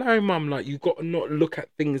be like, no, mum, like you got to not look at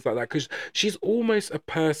things like that because she's almost a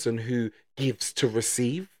person who gives to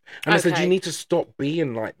receive. And I said, you need to stop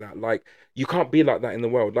being like that. Like you can't be like that in the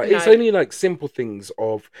world. Like it's only like simple things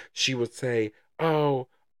of she would say, oh,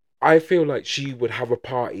 I feel like she would have a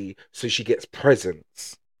party so she gets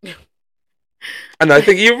presents. And I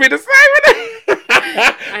think you'll be the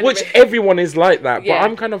same. Which everyone is like that. Yeah. But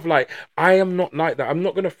I'm kind of like, I am not like that. I'm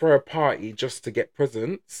not going to throw a party just to get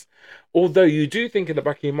presents. Although you do think in the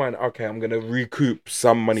back of your mind, okay, I'm going to recoup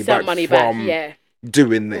some money back from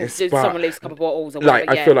doing this. But someone leaves a couple of bottles or whatever,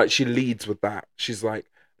 like, I feel like she leads with that. She's like,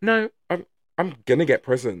 no, I'm going to get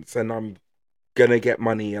presents and I'm going to get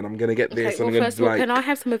money and I'm going to get this. Okay, and well, first of all, can I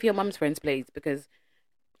have some of your mum's friends, please? Because...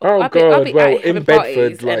 Oh, God. Well, in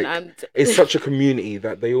Bedford, like, it's such a community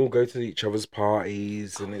that they all go to each other's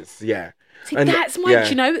parties and it's, yeah. See, and that's my,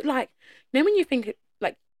 you know, like, when you think,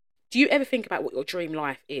 like, do you ever think about what your dream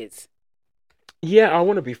life is? Yeah, I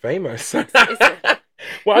want to be famous. Well,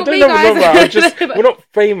 I don't know. We're not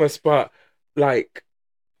famous, but, like,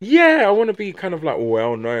 yeah, I want to be kind of like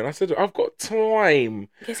well known. I said, I've got time.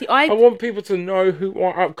 Yeah, see, I want people to know who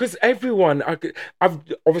I am because everyone. I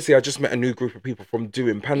just met a new group of people from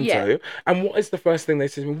doing Panto, and what is the first thing they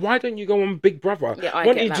say to me? Why don't you go on Big Brother? Yeah, why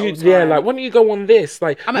don't you do? Yeah, like why don't you go on this?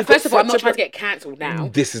 Like, I mean, first of all, I'm not trying to get cancelled now.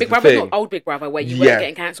 This is Big the Brother's thing. not old Big Brother where you weren't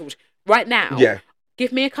getting cancelled. Right now,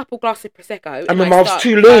 give me a couple glasses of prosecco, and my mouth's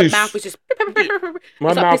too loose. My mouth was just.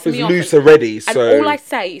 My mouth is loose already. So and all I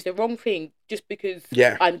say is the wrong thing just because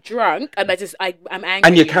I'm drunk and I'm angry.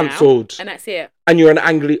 And you're cancelled. And that's it. And you're an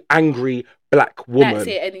angry black woman. That's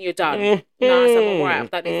it, and then you're done. Nice, I'm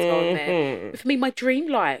alright. That needs to go on there. But for me, my dream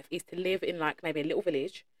life is to live in like maybe a little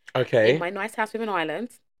village. Okay. In my nice house with an island.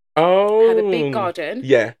 Oh. Have a big garden.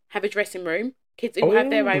 Yeah. Have a dressing room. Kids who have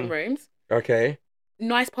their own rooms. Okay.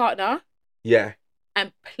 Nice partner. Yeah.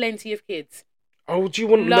 And plenty of kids. Oh, do you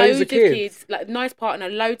want loads of kids? Like nice partner,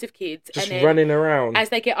 loads of kids. Just and then, running around. As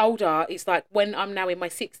they get older, it's like when I'm now in my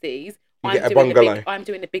 60s, I'm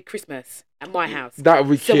doing a big Christmas at my house. That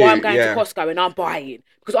would be cute. So I'm going to Costco and I'm buying.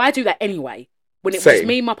 Because I do that anyway. When it was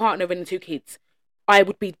me, my partner and the two kids, I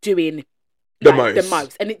would be doing the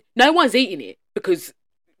most. And no one's eating it because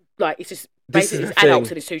like it's just basically it's adults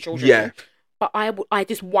and it's two children. Yeah. But I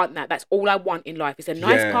just want that. That's all I want in life. It's a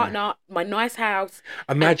nice partner, my nice house.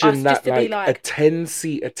 Imagine that, like a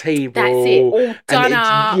 10-seater table. That's it, all done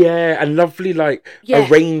up. Yeah, a lovely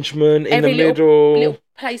arrangement in the middle. Little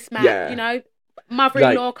placemat, you know.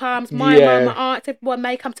 Mother-in-law comes, my mum, my aunt, everyone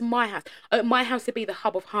may come to my house. My house to be the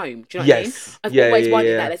hub of home. Do you know what I mean? I've always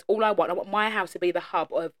wanted that. That's all I want. I want my house to be the hub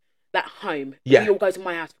of that home. Yeah. We all go to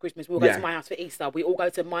my house for Christmas. We all go to my house for Easter. We all go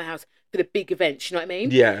to my house for the big events. You know what I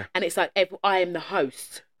mean? Yeah. And it's like I am the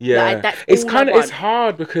host. Yeah. Like, that's it's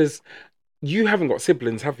hard because you haven't got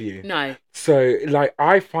siblings, have you? No. So like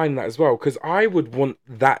I find that as well because I would want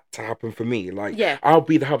that to happen for me. Like I'll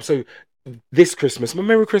be the hub. So this Christmas,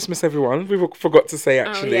 Merry Christmas, everyone. We forgot to say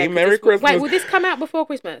actually, Merry Christmas. Wait, will this come out before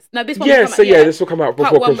Christmas? No, this one. This will come out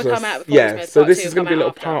before Christmas. Will come out before Christmas. So this is going to be a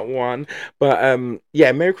little part one. But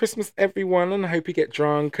Merry Christmas, everyone, and I hope you get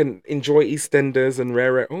drunk and enjoy EastEnders and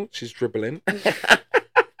Rare. Oh, she's dribbling. I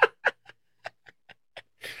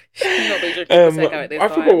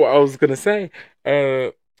forgot what I was going to say.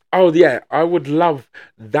 I would love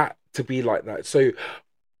that to be like that. So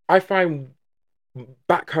I find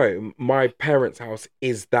back home, my parents' house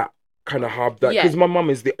is that kind of hub that because my mum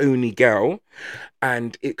is the only girl,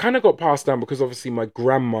 and it kind of got passed down because obviously my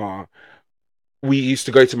grandma. We used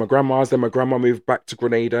to go to my grandma's, then my grandma moved back to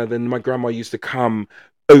Grenada, then my grandma used to come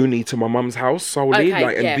only to my mum's house solely,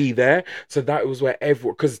 and be there. So that was where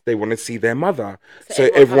everyone, because they wanted to see their mother. So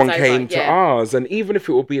everyone came to ours, and even if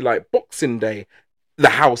it would be like Boxing Day, the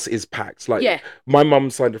house is packed. Like my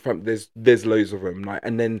mum's side of the family, there's loads of them. Like,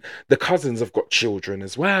 and then the cousins have got children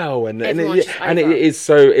as well, and it is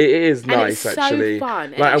nice actually. So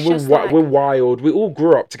fun. Like, and we're wild. We all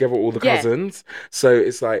grew up together, all the cousins. So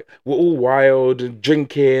it's like we're all wild and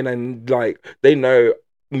drinking, and like they know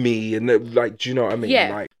me, and like, do you know what I mean?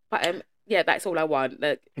 Yeah. Like, but yeah, that's all I want.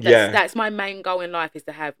 Like, Yeah. that's my main goal in life, is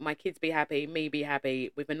to have my kids be happy, me be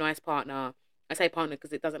happy, with a nice partner. I say partner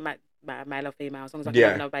because it doesn't matter male or female. As long as I can have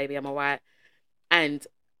Yeah. another baby, I'm alright. And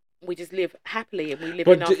we just live happily, and we live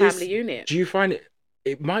in But our family unit. do you find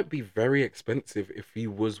it might be very expensive if he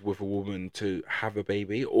was with a woman to have a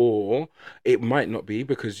baby, or it might not be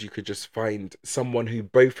because you could just find someone who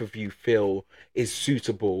both of you feel is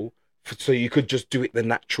suitable, so you could just do it the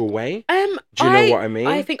natural way. Do you know what I I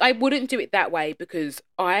mean? think I wouldn't do it that way, because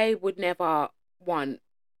I would never want.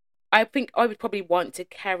 I think I would probably want to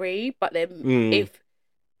carry, but then Mm,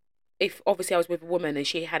 if obviously I was with a woman and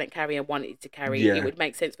she hadn't carried and wanted to carry, it yeah, would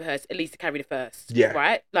make sense for her at least to carry the first, yeah,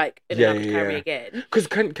 right? Like, and then yeah, I could yeah, carry yeah. again. Because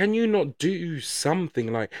can you not do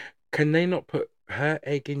something like? Can they not put her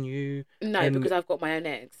egg in you? No, because And I've got my own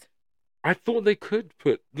eggs. I thought they could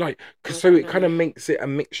put like, I so don't it kind know. of makes it a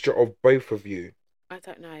mixture of both of you. I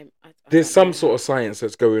don't know. I There's don't some know sort how. of science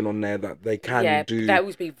that's going on there that they can Yeah, do, that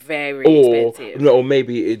would be very expensive. or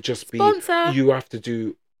maybe it just be Sponsor. you have to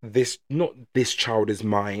do this. Not this child is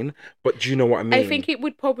mine, but do you know what I I mean? think it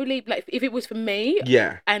would probably, like, if it was for me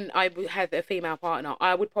Yeah, and had a female partner,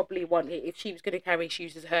 I would probably want it if she was going to carry, she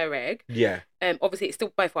uses her egg. yeah, Obviously it's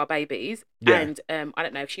still both our babies, yeah, and I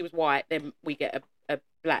don't know, if she was white, then we get a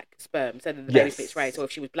black sperm, so then the baby's mixed race, yes, or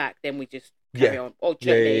if she was black, then we just carry yeah, on, or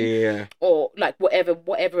yeah, yeah, gently, yeah, or like whatever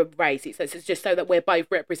race. It's just so that we're both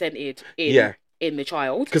represented yeah. in the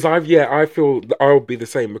child. Because I feel that I'll be the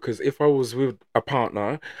same. Because if I was with a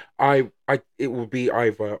partner, it would be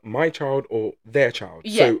either my child or their child.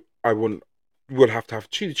 Yeah. So I would have to have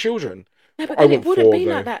two children. No, but I then it want wouldn't four be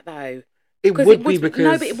like though. that though. It Because would it be would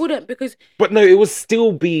no, but it because, wouldn't, because but no, it would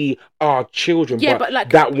still be our children. yeah, But but like,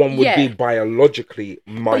 that one would be yeah, biologically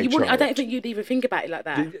but my you wouldn't. I child. don't think you'd even think about it like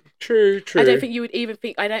that. True, I don't true. think you would even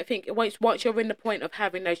think. I don't think once you're in the point of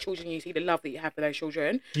having those children, you see the love that you have for those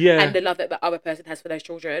children, and Yeah, the love that the other person has for those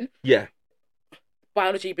children. yeah.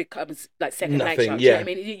 Biology becomes like second nature. Nothing. Do you know Yeah,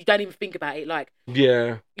 what I mean? You don't even think about it. Like,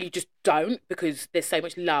 yeah, you just don't, because there's so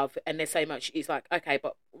much love and there's so much. It's like, okay,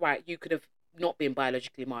 but right, you could have not been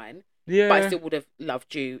biologically mine, but I yeah. still would have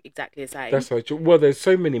loved you exactly the same. That's so true. Well, there's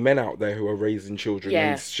so many men out there who are raising children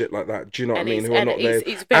and Yeah, shit like that. Do you know what I and mean? it's Who are and not there,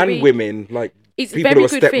 it's and very women like it's a people who very are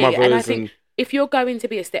good thing. And I stepmothers think and if you're going to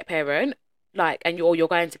be a step parent, like, and you're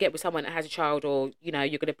going to get with someone that has a child, or you're going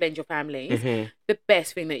to blend your families, hmm the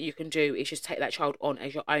best thing that you can do is just take that child on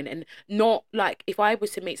as your own, and not like, if I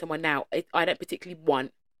was to meet someone now, I don't particularly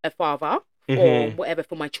want a father or hmm whatever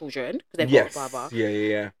for my children, because they've got a yes, father, yeah, yeah,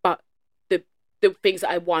 yeah, but the things that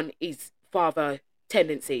I want is father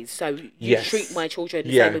tendencies. So you treat yes, my children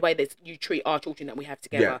the yeah, same way that you treat our children that we have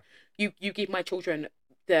yeah, together. You give my children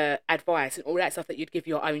the advice and all that stuff that you'd give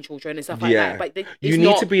your own children and stuff like that. yeah. But You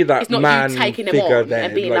need to be that it's not you man taking them figure on and there,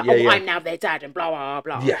 being like like, yeah, oh, yeah, I'm now their dad and blah blah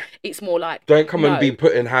blah. yeah. It's more like, Don't come and be no,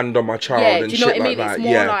 putting hand on my child yeah. and Do you know what shit I like mean? It's that.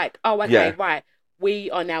 more Yeah, like, oh, okay, yeah, right.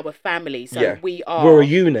 We are now a family, so yeah. we We're a are.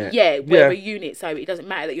 unit. Yeah, we're Yeah. a unit. So it doesn't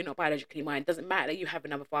matter that you're not biologically mine. It doesn't matter that you have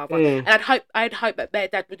another father. Mm. And I'd hope that their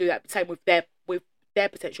dad would do that same with their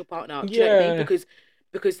potential partner. Do you know what I mean? Yeah.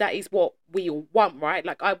 Because that is what we all want, right?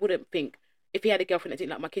 Like, I wouldn't think, if he had a girlfriend that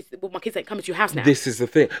didn't like my kids, well, my kids ain't coming to your house now. This is the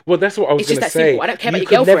thing. Well, that's what I was It's just gonna that say. simple. I don't care You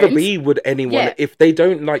about your could never girlfriends. be with anyone Yeah. if they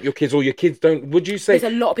don't like your kids or your kids don't. Would you say?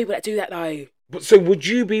 There's a lot of people that do that though. So would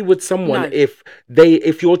you be with someone No.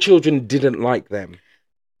 if your children didn't like them?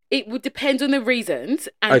 It would depend on the reasons,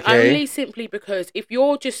 and Okay. only simply because if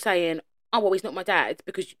you're just saying, oh, well, he's not my dad,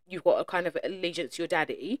 because you've got a kind of allegiance to your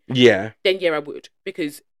daddy, Yeah. then yeah, I would,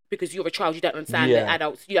 because you're a child, you don't understand the Yeah.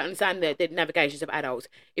 adults, you don't understand the navigations of adults.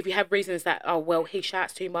 If you have reasons that, oh, well, he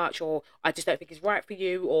shouts too much, or I just don't think he's right for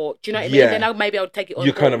you, or do you know what I mean? Yeah. Then maybe I'll take it on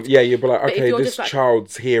You kind board. of you'd be like, But if okay, you're this just like,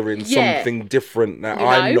 child's hearing yeah, something different that you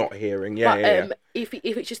I'm know? not hearing. Yeah, But yeah, yeah. if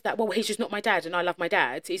it's just that, well, he's just not my dad, and I love my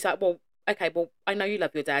dad, it's like, well, okay, well, I know you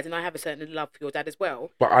love your dad, and I have a certain love for your dad as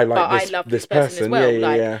well. But I like But this I love this this person as person. well. Yeah, yeah,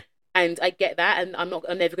 Like, yeah. and I get that, and I'm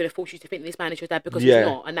never going to force you to think this man is your dad, because Yeah. he's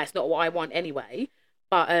not, and that's not what I want anyway.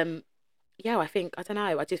 But yeah, I don't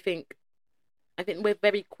know. I think we're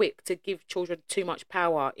very quick to give children too much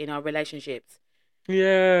power in our relationships,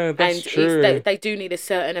 Yeah, that's and true. they do need a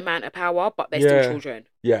certain amount of power, but they're Yeah. still children.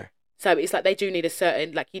 Yeah. So it's like they do need a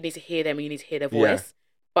certain, like, you need to hear them and you need to hear their Yeah. voice,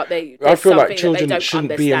 but I there's feel like something that they children don't shouldn't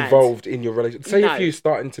be understand. involved in your relationship. Say No. if you're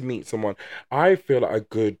starting to meet someone, I feel like a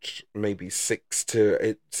good maybe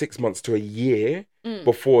 6 months to a year Mm.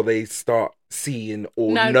 before they start seeing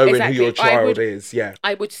or No, knowing exactly. who your I child would- is. Yeah.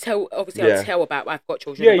 I would tell, obviously, Yeah. I'd tell about I've got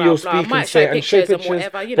children. Yeah, blah, you'll blah. I speak might and show say and show pictures and pictures,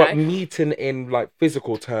 whatever, you but know. meeting in like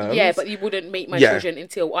physical terms. Yeah, but you wouldn't meet my Yeah. children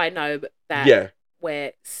until I know that Yeah.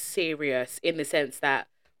 we're serious, in the sense that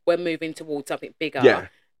we're moving towards something bigger. Yeah.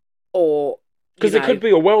 or because it could be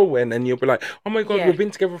a whirlwind, and you'll be like, "Oh my god, Yeah. we've been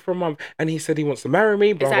together for a month, and he said he wants to marry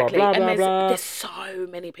me." Blah exactly. blah And blah blah there's blah. so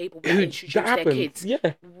many people that introduce their happens. kids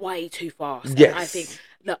Yeah. way too fast. Yes. And I think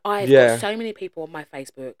that I've Yeah. got so many people on my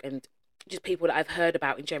Facebook and just people that I've heard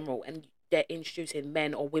about in general, and they're introducing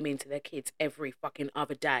men or women to their kids every fucking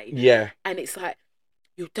other day. Yeah. And it's like,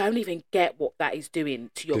 you don't even get what that is doing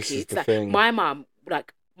to your This is kids. the Like, thing. my mum,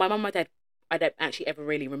 and my dad, I don't actually ever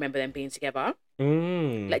really remember them being together.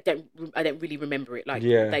 Like, I don't really remember it. Like,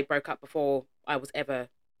 Yeah. they broke up before I was ever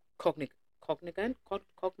cognate, Or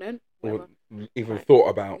whatever. even thought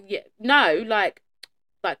about Yeah, no, like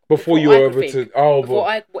before you I were could able think. to. Oh, Before but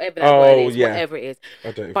I, whatever that word is, yeah. whatever it is.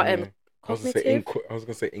 I don't even But know. cognitive. I was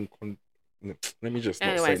gonna say let me just not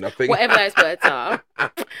Anyways, say nothing. whatever those words are.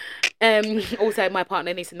 Also, my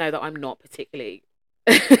partner needs to know that I'm not particularly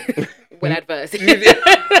well adverse.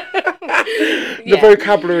 The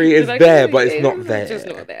vocabulary is there, but it's not there. It's just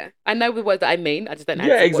not there. I know the word that I mean. I just don't know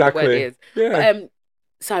Yeah, what the word is. Yeah. But,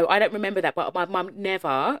 so I don't remember that. But my mum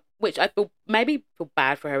never, which I feel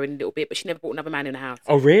bad for her in a little bit, but she never brought another man in the house.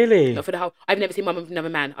 Oh, really? Not for the whole. I've never seen my mum with another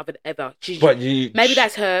man ever. Maybe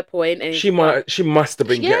that's her point. And she must have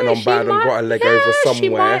been getting on bad and got a leg over somewhere. She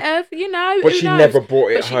might have, But she never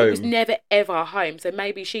brought it home. It was never ever home. So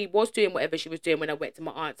maybe she was doing whatever she was doing when I went to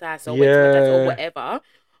my aunt's house or went to my dad's or whatever.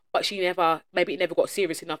 But maybe it never got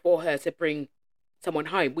serious enough for her to bring someone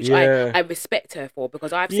home, which I respect her for,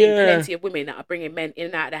 because I've seen plenty of women that are bringing men in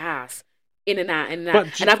and out of the house. In and out. And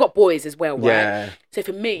I've got boys as well, right? Yeah. So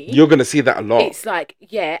for me, you're gonna see that a lot. It's like,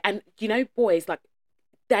 and boys, like,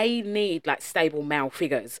 they need like stable male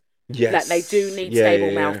figures. Yes. Like, they do need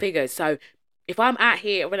stable male figures. So if I'm out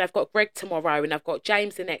here when I've got Greg tomorrow and I've got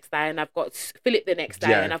James the next day and I've got Philip the next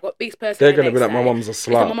day and I've got this person, they're gonna be like, my mum's a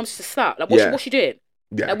slut. My mum's just a slut. Like, what's she doing?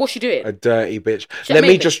 Yeah. Like, what's she doing? A dirty bitch. Let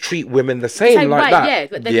me just treat women the same like way, that. Yeah.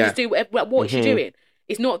 Like, then you just do whatever. Like, what's she doing?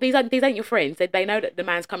 It's not, these ain't your friends. They know that the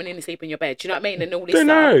man's coming in and sleeping in your bed. Do you know what I mean? And all this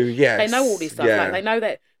stuff. They know all this stuff. Yeah. Like, they know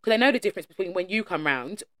that, because they know the difference between when you come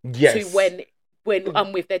round to when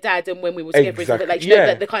I'm with their dad and when we were together. Exactly. Like, you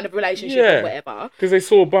know, the kind of relationship and whatever. Because they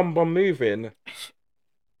saw Bum moving.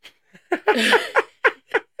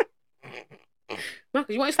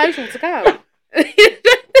 Marcus, you want social to go?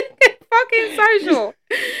 Fucking social.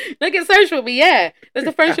 Don't get social with me, yeah. That's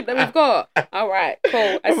the friendship that we've got. All right,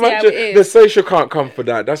 cool. I see how it is. The social can't come for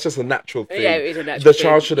that. That's just a natural thing. Yeah, it is a natural The thing.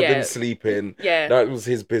 child should have been sleeping. Yeah. That was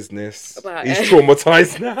his business. But, he's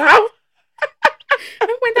traumatized now.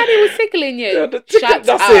 When Daddy was tickling you. Shut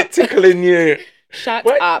up. It, tickling you. Shut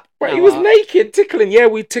up. Wait, he was naked, tickling. Yeah,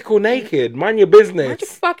 we tickle naked. Mind your business. Mind your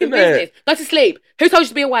fucking business. Go to sleep. Who told you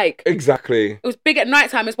to be awake? Exactly. It was big at night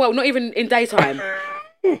time as well, not even in daytime.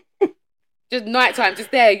 Just nighttime,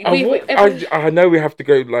 just there. I know we have to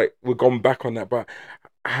go, like, we're gone back on that, but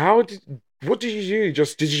what did you do?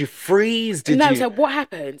 Did you freeze? So what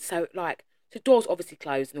happened? So, like, the doors obviously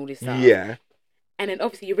closed and all this stuff. Yeah. And then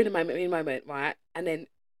obviously you're in a moment, right? And then,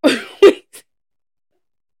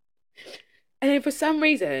 for some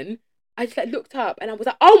reason, I just looked up and I was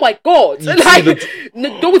like, "Oh my god!" The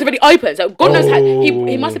door was already open, so God knows how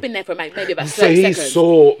he must have been there for maybe about 30 seconds. So he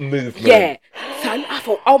saw movement. Yeah. So I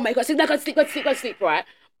thought, "Oh my god!" So go to sleep, right?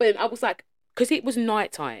 But then I was like, because it was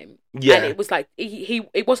nighttime, and it was like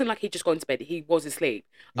it wasn't like he'd just gone to bed; he was asleep.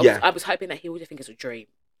 I was hoping that he would just think it's a dream.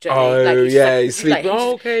 Do you know what I mean? He's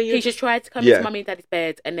sleeping. He just tried to come into mummy and daddy's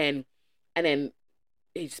bed, and then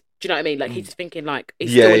he's. Do you know what I mean? Like, he's just thinking, like,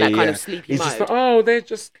 he's still in that kind of sleepy mode. He's just like, they're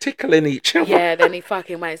just tickling each other. Yeah, then he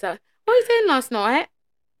fucking wakes up. What was you doing last night?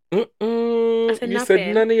 I said you nothing.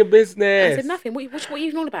 said none of your business. I said nothing. What are you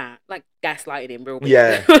even on about? Like, gaslighting him real big.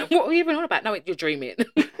 Yeah. What are you even on about? No, you're dreaming.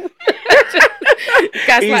 He's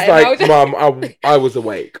like, Mum, I was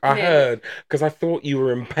awake. I heard, because I thought you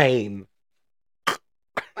were in pain.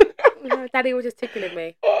 No, Daddy was just tickling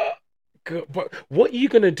me. But what are you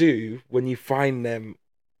going to do when you find them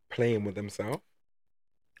playing with themselves?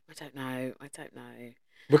 I don't know.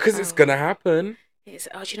 Because it's going to happen. Do you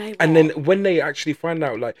know what? And then when they actually find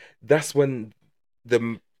out, like, that's when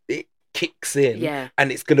it kicks in. Yeah.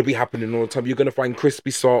 And it's going to be happening all the time. You're going to find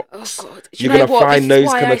crispy socks. Oh, God. You're going to find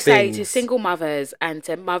those kind of things. I say to single mothers and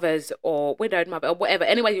to mothers or widowed mother or whatever,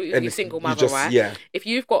 anyway, if you're single mother, right? Yeah. If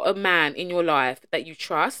you've got a man in your life that you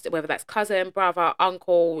trust, whether that's cousin, brother,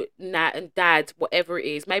 uncle, and dad, whatever it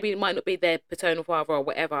is, maybe it might not be their paternal father or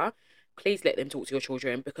whatever, please let them talk to your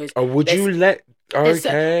children, because... Oh, would you let...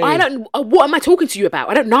 Okay. I don't... What am I talking to you about?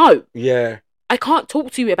 I don't know. Yeah. I can't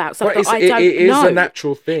talk to you about stuff that I don't know. It is a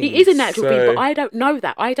natural thing. It is a natural thing, but I don't know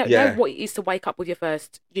that. I don't know what it is to wake up with your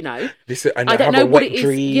first, I don't know what it is,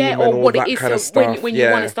 or or what it is kind of stuff. when you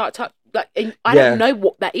want to start like, and I don't know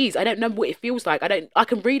what that is. I don't know what it feels like. I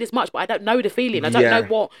can read as much, but I don't know the feeling. I don't know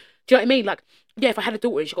what. Do you know what I mean? Like, yeah, if I had a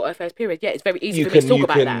daughter and she got her first period, it's very easy for me to talk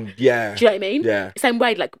about that. Yeah. Do you know what I mean? Yeah. Same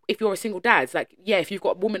way, like, if you're a single dad, it's like, if you've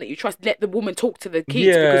got a woman that you trust, let the woman talk to the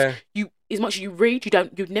kids because as much as you read,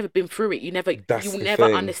 you've never been through it. You'll never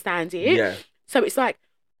understand it. Yeah. So it's like,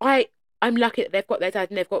 I'm lucky that they've got their dad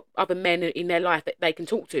and they've got other men in their life that they can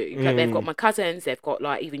talk to. Like, they've got my cousins, they've got,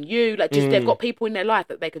 like, even you, like, just they've got people in their life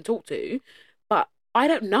that they can talk to. But I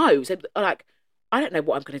don't know. So, like, I don't know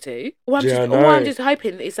what I'm going to do. All I'm just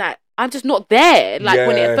hoping is that I'm just not there, like,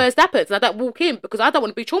 when it first happens. And I don't walk in because I don't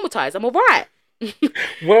want to be traumatised. I'm all right.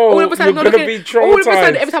 Well, all of a sudden, you're going to be traumatised. All of a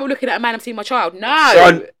sudden, every time I'm looking at a man, I'm seeing my child.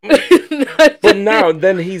 No. But now,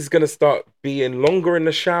 then he's going to start being longer in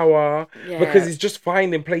the shower because he's just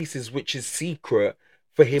finding places which is secret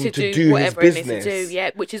for him to do his business.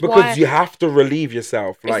 Which is because you have to relieve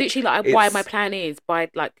yourself. It's literally like why my plan is by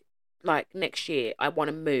like next year I want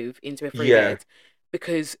to move into a 3-bed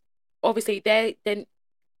because obviously they're then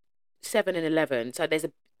 7 and 11, so there's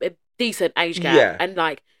a decent age gap, and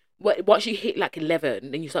like once you hit like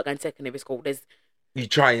 11 and you start going to secondary school, you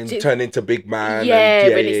try and turn into big man.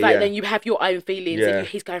 And it's like then you have your own feelings and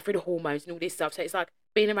he's going through the hormones and all this stuff. So it's like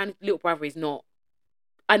being around little brother is not.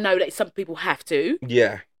 I know that some people have to.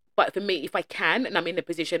 Yeah. But for me, if I can and I'm in a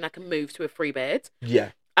position I can move to a 3-bed.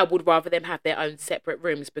 Yeah. I would rather them have their own separate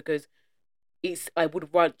rooms because I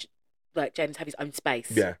would want like James have his own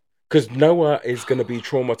space. Yeah. Because Noah is going to be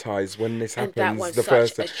traumatized when this happens the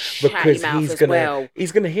first time because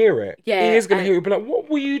he's gonna hear it. Yeah, he is gonna hear it. But like, what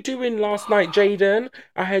were you doing last night, Jaden?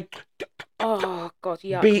 I had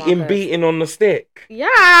beating on the stick.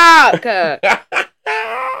 Yuck.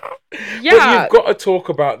 But you've got to talk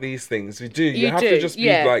about these things. You have to just be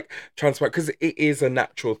like transparent because it is a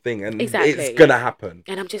natural thing and it's gonna happen.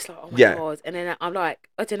 And I'm just like, oh my god. And then I'm like,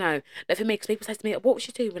 I don't know. Like for me, because people say to me, what would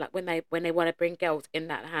you do like when they want to bring girls in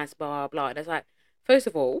that house, blah blah. And it's like, first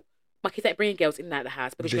of all, my kids ain't bringing girls in that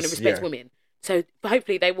house because you're gonna respect women. So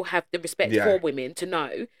hopefully they will have the respect for women to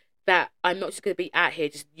know that I'm not just gonna be out here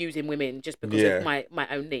just using women just because of my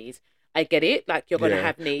own needs. I get it. Like, you're going to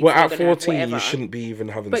have needs. Well, at 14, you shouldn't be even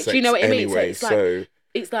having sex do you know what anyway. I mean? So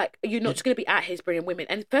it's like you're not just going to be out here bringing women.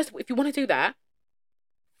 And first of all, if you want to do that,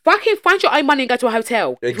 fucking find your own money and go to a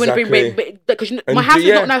hotel. Exactly. If you want to bring because my house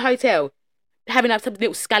is not no hotel. Having some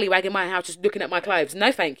little scallywag in my house just looking at my clothes.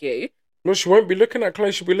 No, thank you. Well, she won't be looking at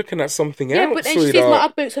clothes. She'll be looking at something else. Yeah, but then she sees my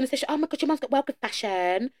Ugg boots on and says, "Oh my god, your mum's got well good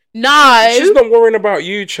fashion." No, she's not worrying about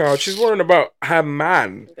you, child. She's worrying about her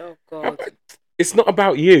man. Oh god. It's not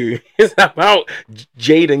about you. It's about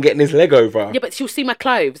Jaden getting his leg over. Yeah, but she'll see my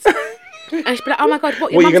clothes. And she'll be like, oh my God,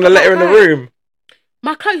 what are you going to let her in the room?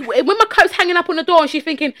 My clothes. When my coat's hanging up on the door and she's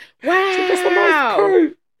thinking, wow. That's a nice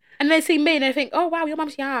coat. And they see me and they think, oh wow, your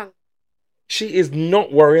mum's young. She is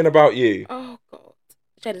not worrying about you. Oh God.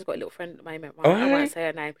 Jaden's got a little friend at the moment. Right? I won't say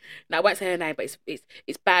her name. No, I won't say her name, but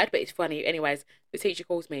it's bad, but it's funny. Anyways, the teacher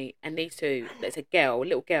calls me and these two, there's a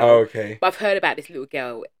little girl. Oh, okay. But I've heard about this little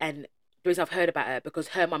girl and the reason I've heard about her because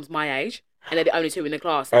her mum's my age and they're the only two in the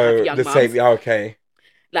class that have young mums. Same, okay.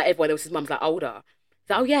 Like everyone else's mum's like older.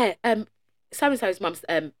 So, oh yeah, so-and-so's mum's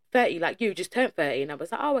 30, like you just turned 30. And I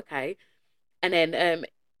was like, oh, okay. And then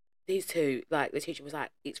these two, like the teacher was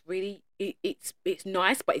like, it's really, it's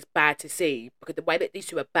nice, but it's bad to see because the way that these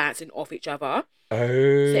two are bouncing off each other. Oh. So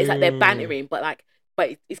it's like they're bantering, but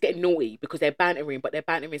it's getting naughty because they're bantering, but they're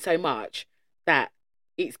bantering so much that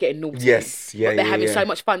it's getting naughty. Yes, yeah, but they're having so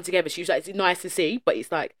much fun together. She was like, it's nice to see, but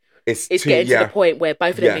it's like it's getting to the point where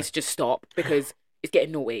both of them need to just stop because it's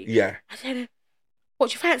getting naughty. Yeah. I said,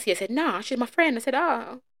 what do you fancy? I said, nah, she's my friend. I said,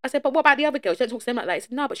 oh. I said, but what about the other girls? Don't talk to them like that. I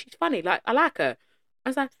said, no, but she's funny. Like, I like her. I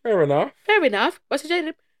was like, fair enough. I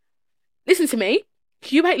said, listen to me.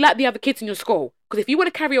 You ain't like the other kids in your school. Because if you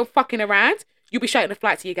want to carry on fucking around, you'll be straight on a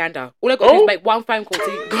flight to Uganda. All I've got to do is make one phone call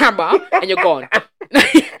to your grandma and you're gone.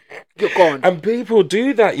 You're gone. And people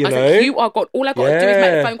do that, you know. Like, you are gone. All I've got to do is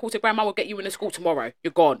make a phone call to grandma. We'll get you in the school tomorrow.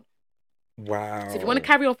 You're gone. Wow. So if you want to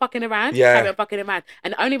carry on fucking around, carry on fucking around.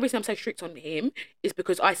 And the only reason I'm so strict on him is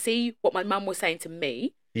because I see what my mum was saying to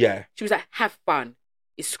me. Yeah. She was like, have fun.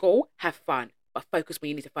 It's school, have fun. But focus when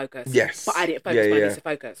you need to focus. Yes. But I didn't focus when I need to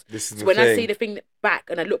focus. So when I see the thing back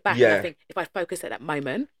and I look back and I think, if I focused at that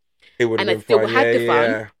moment and I still had the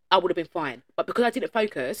fun, I would have been fine. But because I didn't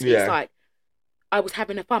focus, it's like I was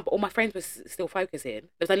having a fun, but all my friends were still focusing. There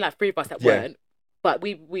was only like 3 of us that weren't. But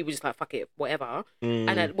we were just like, fuck it, whatever. And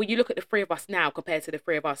then when you look at the 3 of us now compared to the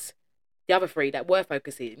 3 of us, the other 3 that were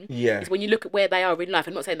focusing, is when you look at where they are in life.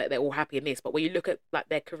 I'm not saying that they're all happy in this, but when you look at like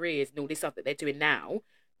their careers and all this stuff that they're doing now,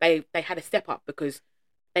 they had a step up because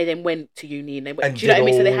they then went to uni and they went. And Do you know what I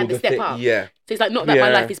mean? So they did had to all step the up. Yeah. So it's like not that my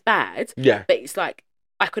life is bad, Yeah. but it's like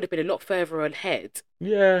I could have been a lot further ahead.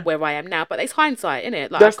 Yeah. Where I am now, but it's hindsight, isn't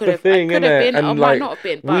it? Like That's I the thing, I could have been, and I might not have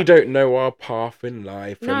been. But we don't know our path in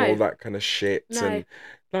life and No. all that kind of shit. No. And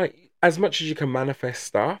like, as much as you can manifest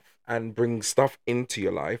stuff and bring stuff into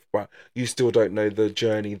your life, but you still don't know the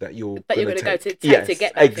journey that you're going to go to Yes, to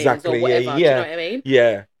get that exactly. things or whatever. Yeah. Do you know what I mean?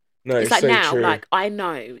 Yeah. No, It's like so now, true. like I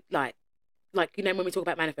know, like you know when we talk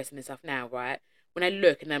about manifesting and stuff now, right? When I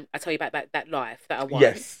look and I tell you about that life that I want,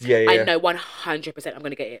 Yes. Yeah. I know 100% I'm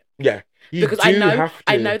going to get it. Yeah. You because do I know have to.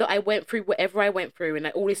 I know that I went through whatever I went through and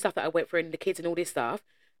like, all this stuff that I went through and the kids and all this stuff,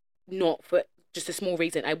 not for just a small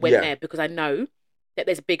reason. I went there because I know that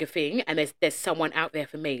there's a bigger thing and there's someone out there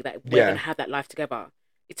for me that we're going to have that life together.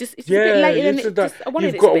 It's a bit later than it just, I wanted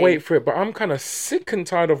you've it got to to be. wait for it, but I'm kind of sick and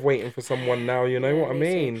tired of waiting for someone now. You know what I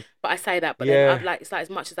mean? But I say that, but then I'm like, it's like as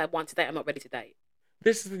much as I want to date, I'm not ready to date.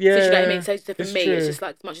 This So, do you know what I mean? So for it's me, true. it's just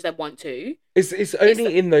like as much as I want to. It's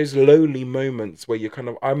only in those lonely moments where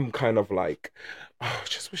I'm kind of like, oh, I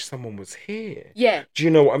just wish someone was here. Yeah. Do you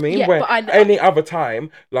know what I mean? Yeah, where but any other time,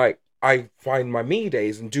 like I find my me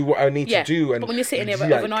days and do what I need to do. And but when you're sitting there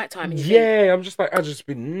like, overnight time, and you think, I'm just like, I'd just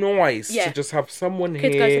be nice to just have someone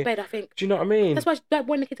kids here. go to bed, I think. Do you know what I mean? That's why like,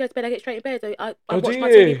 when the kids go to bed, I get straight in bed. I watch do my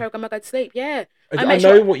you? TV program, I go to sleep. Yeah. I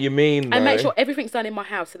know what you mean. I make sure everything's done in my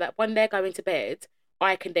house so that when they're going to bed,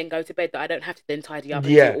 I can then go to bed, that I don't have to then tidy up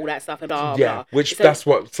and do all that stuff and blah, blah. Which that's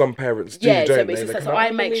what some parents do, don't they? So I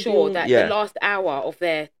make sure that the last hour of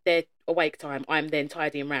their awake time, I'm then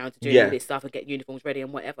tidying around, doing all this stuff and getting uniforms ready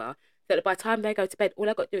and whatever. So that by the time they go to bed, all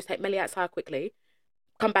I've got to do is take Melly outside quickly,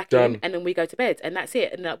 come back in, and then we go to bed. And that's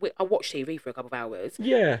it. And I watch TV for a couple of hours.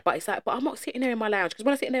 Yeah. But it's like, but I'm not sitting there in my lounge. Because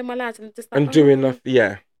when I sit in there in my lounge and just like... And doing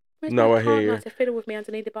nothing, no, I hear you. To fiddle with me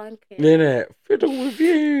underneath the blanket. Innit? Fiddle with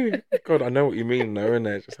you. God, I know what you mean though,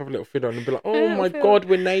 innit? Just have a little fiddle and be like, oh my God,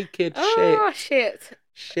 we're naked. Oh, shit.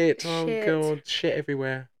 Oh God, shit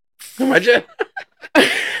everywhere. Imagine.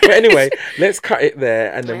 But anyway, let's cut it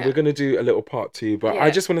there and then we're going to do a little part 2. But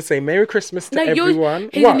I just want to say Merry Christmas to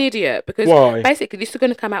everyone. He's an idiot because basically this is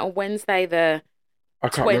going to come out on Wednesday the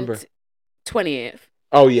 20th.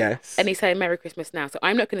 Oh, yes. And he's saying Merry Christmas now. So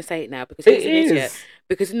I'm not going to say it now because he's an idiot.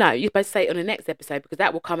 Because no, you're supposed to say it on the next episode because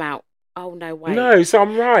that will come out. Oh, no, wait. No, so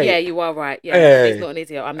I'm right. Yeah, you are right. Yeah, he's not an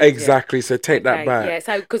idiot. I'm an exactly, idiot. So take that back. Yeah,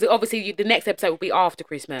 so because obviously the next episode will be after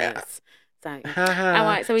Christmas. Yeah. So, all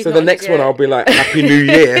right, so the next one I'll be like, Happy New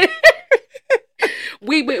Year.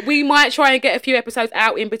 we might try and get a few episodes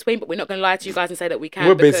out in between, but we're not going to lie to you guys and say that we can.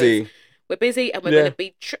 We're busy. We're busy and we're going to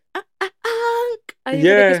be...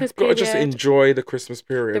 got to just enjoy the Christmas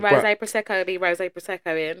period. The Rosé Prosecco be Rosé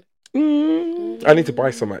Prosecco in. I need to buy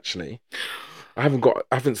some actually. I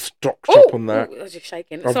haven't stocked up on that. I was just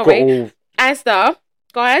shaking. Sorry. Asda,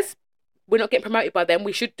 guys, we're not getting promoted by them.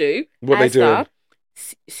 We should do. What they doing?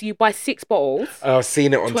 So you buy 6 bottles. Oh, I've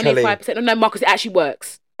seen it on 25%. 25%. No, Marcus, it actually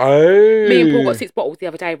works. Oh. Me and Paul got 6 bottles the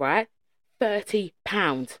other day, right?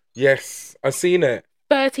 £30. Yes, I've seen it.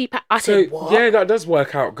 £30. I said, what? Yeah, that does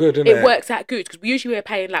work out good, doesn't it? It works out good because usually we're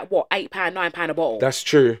paying like what, £8, £9 a bottle. That's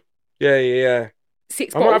true. Yeah.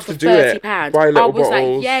 6 bottles for £30. Buy little I was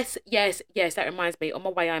bottles. like, yes. That reminds me. On my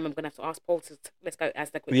way home, I'm gonna have to ask Paul to let's go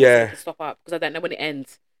Asda quickly to stop up because I don't know when it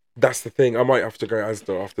ends. That's the thing. I might have to go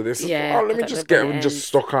Asda after this. Yeah. Let me just get and just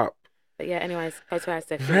stock up. But yeah, anyways, go to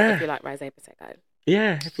Asda if you like Rosé Prosecco.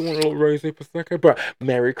 Yeah, if you want a little Rosé Prosecco. But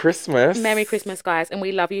Merry Christmas. Merry Christmas, guys. And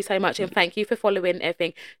we love you so much. And thank you for following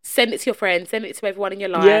everything. Send it to your friends. Send it to everyone in your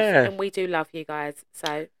life. Yeah. And we do love you guys.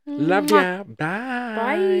 So, love ya. Bye.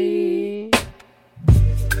 Bye.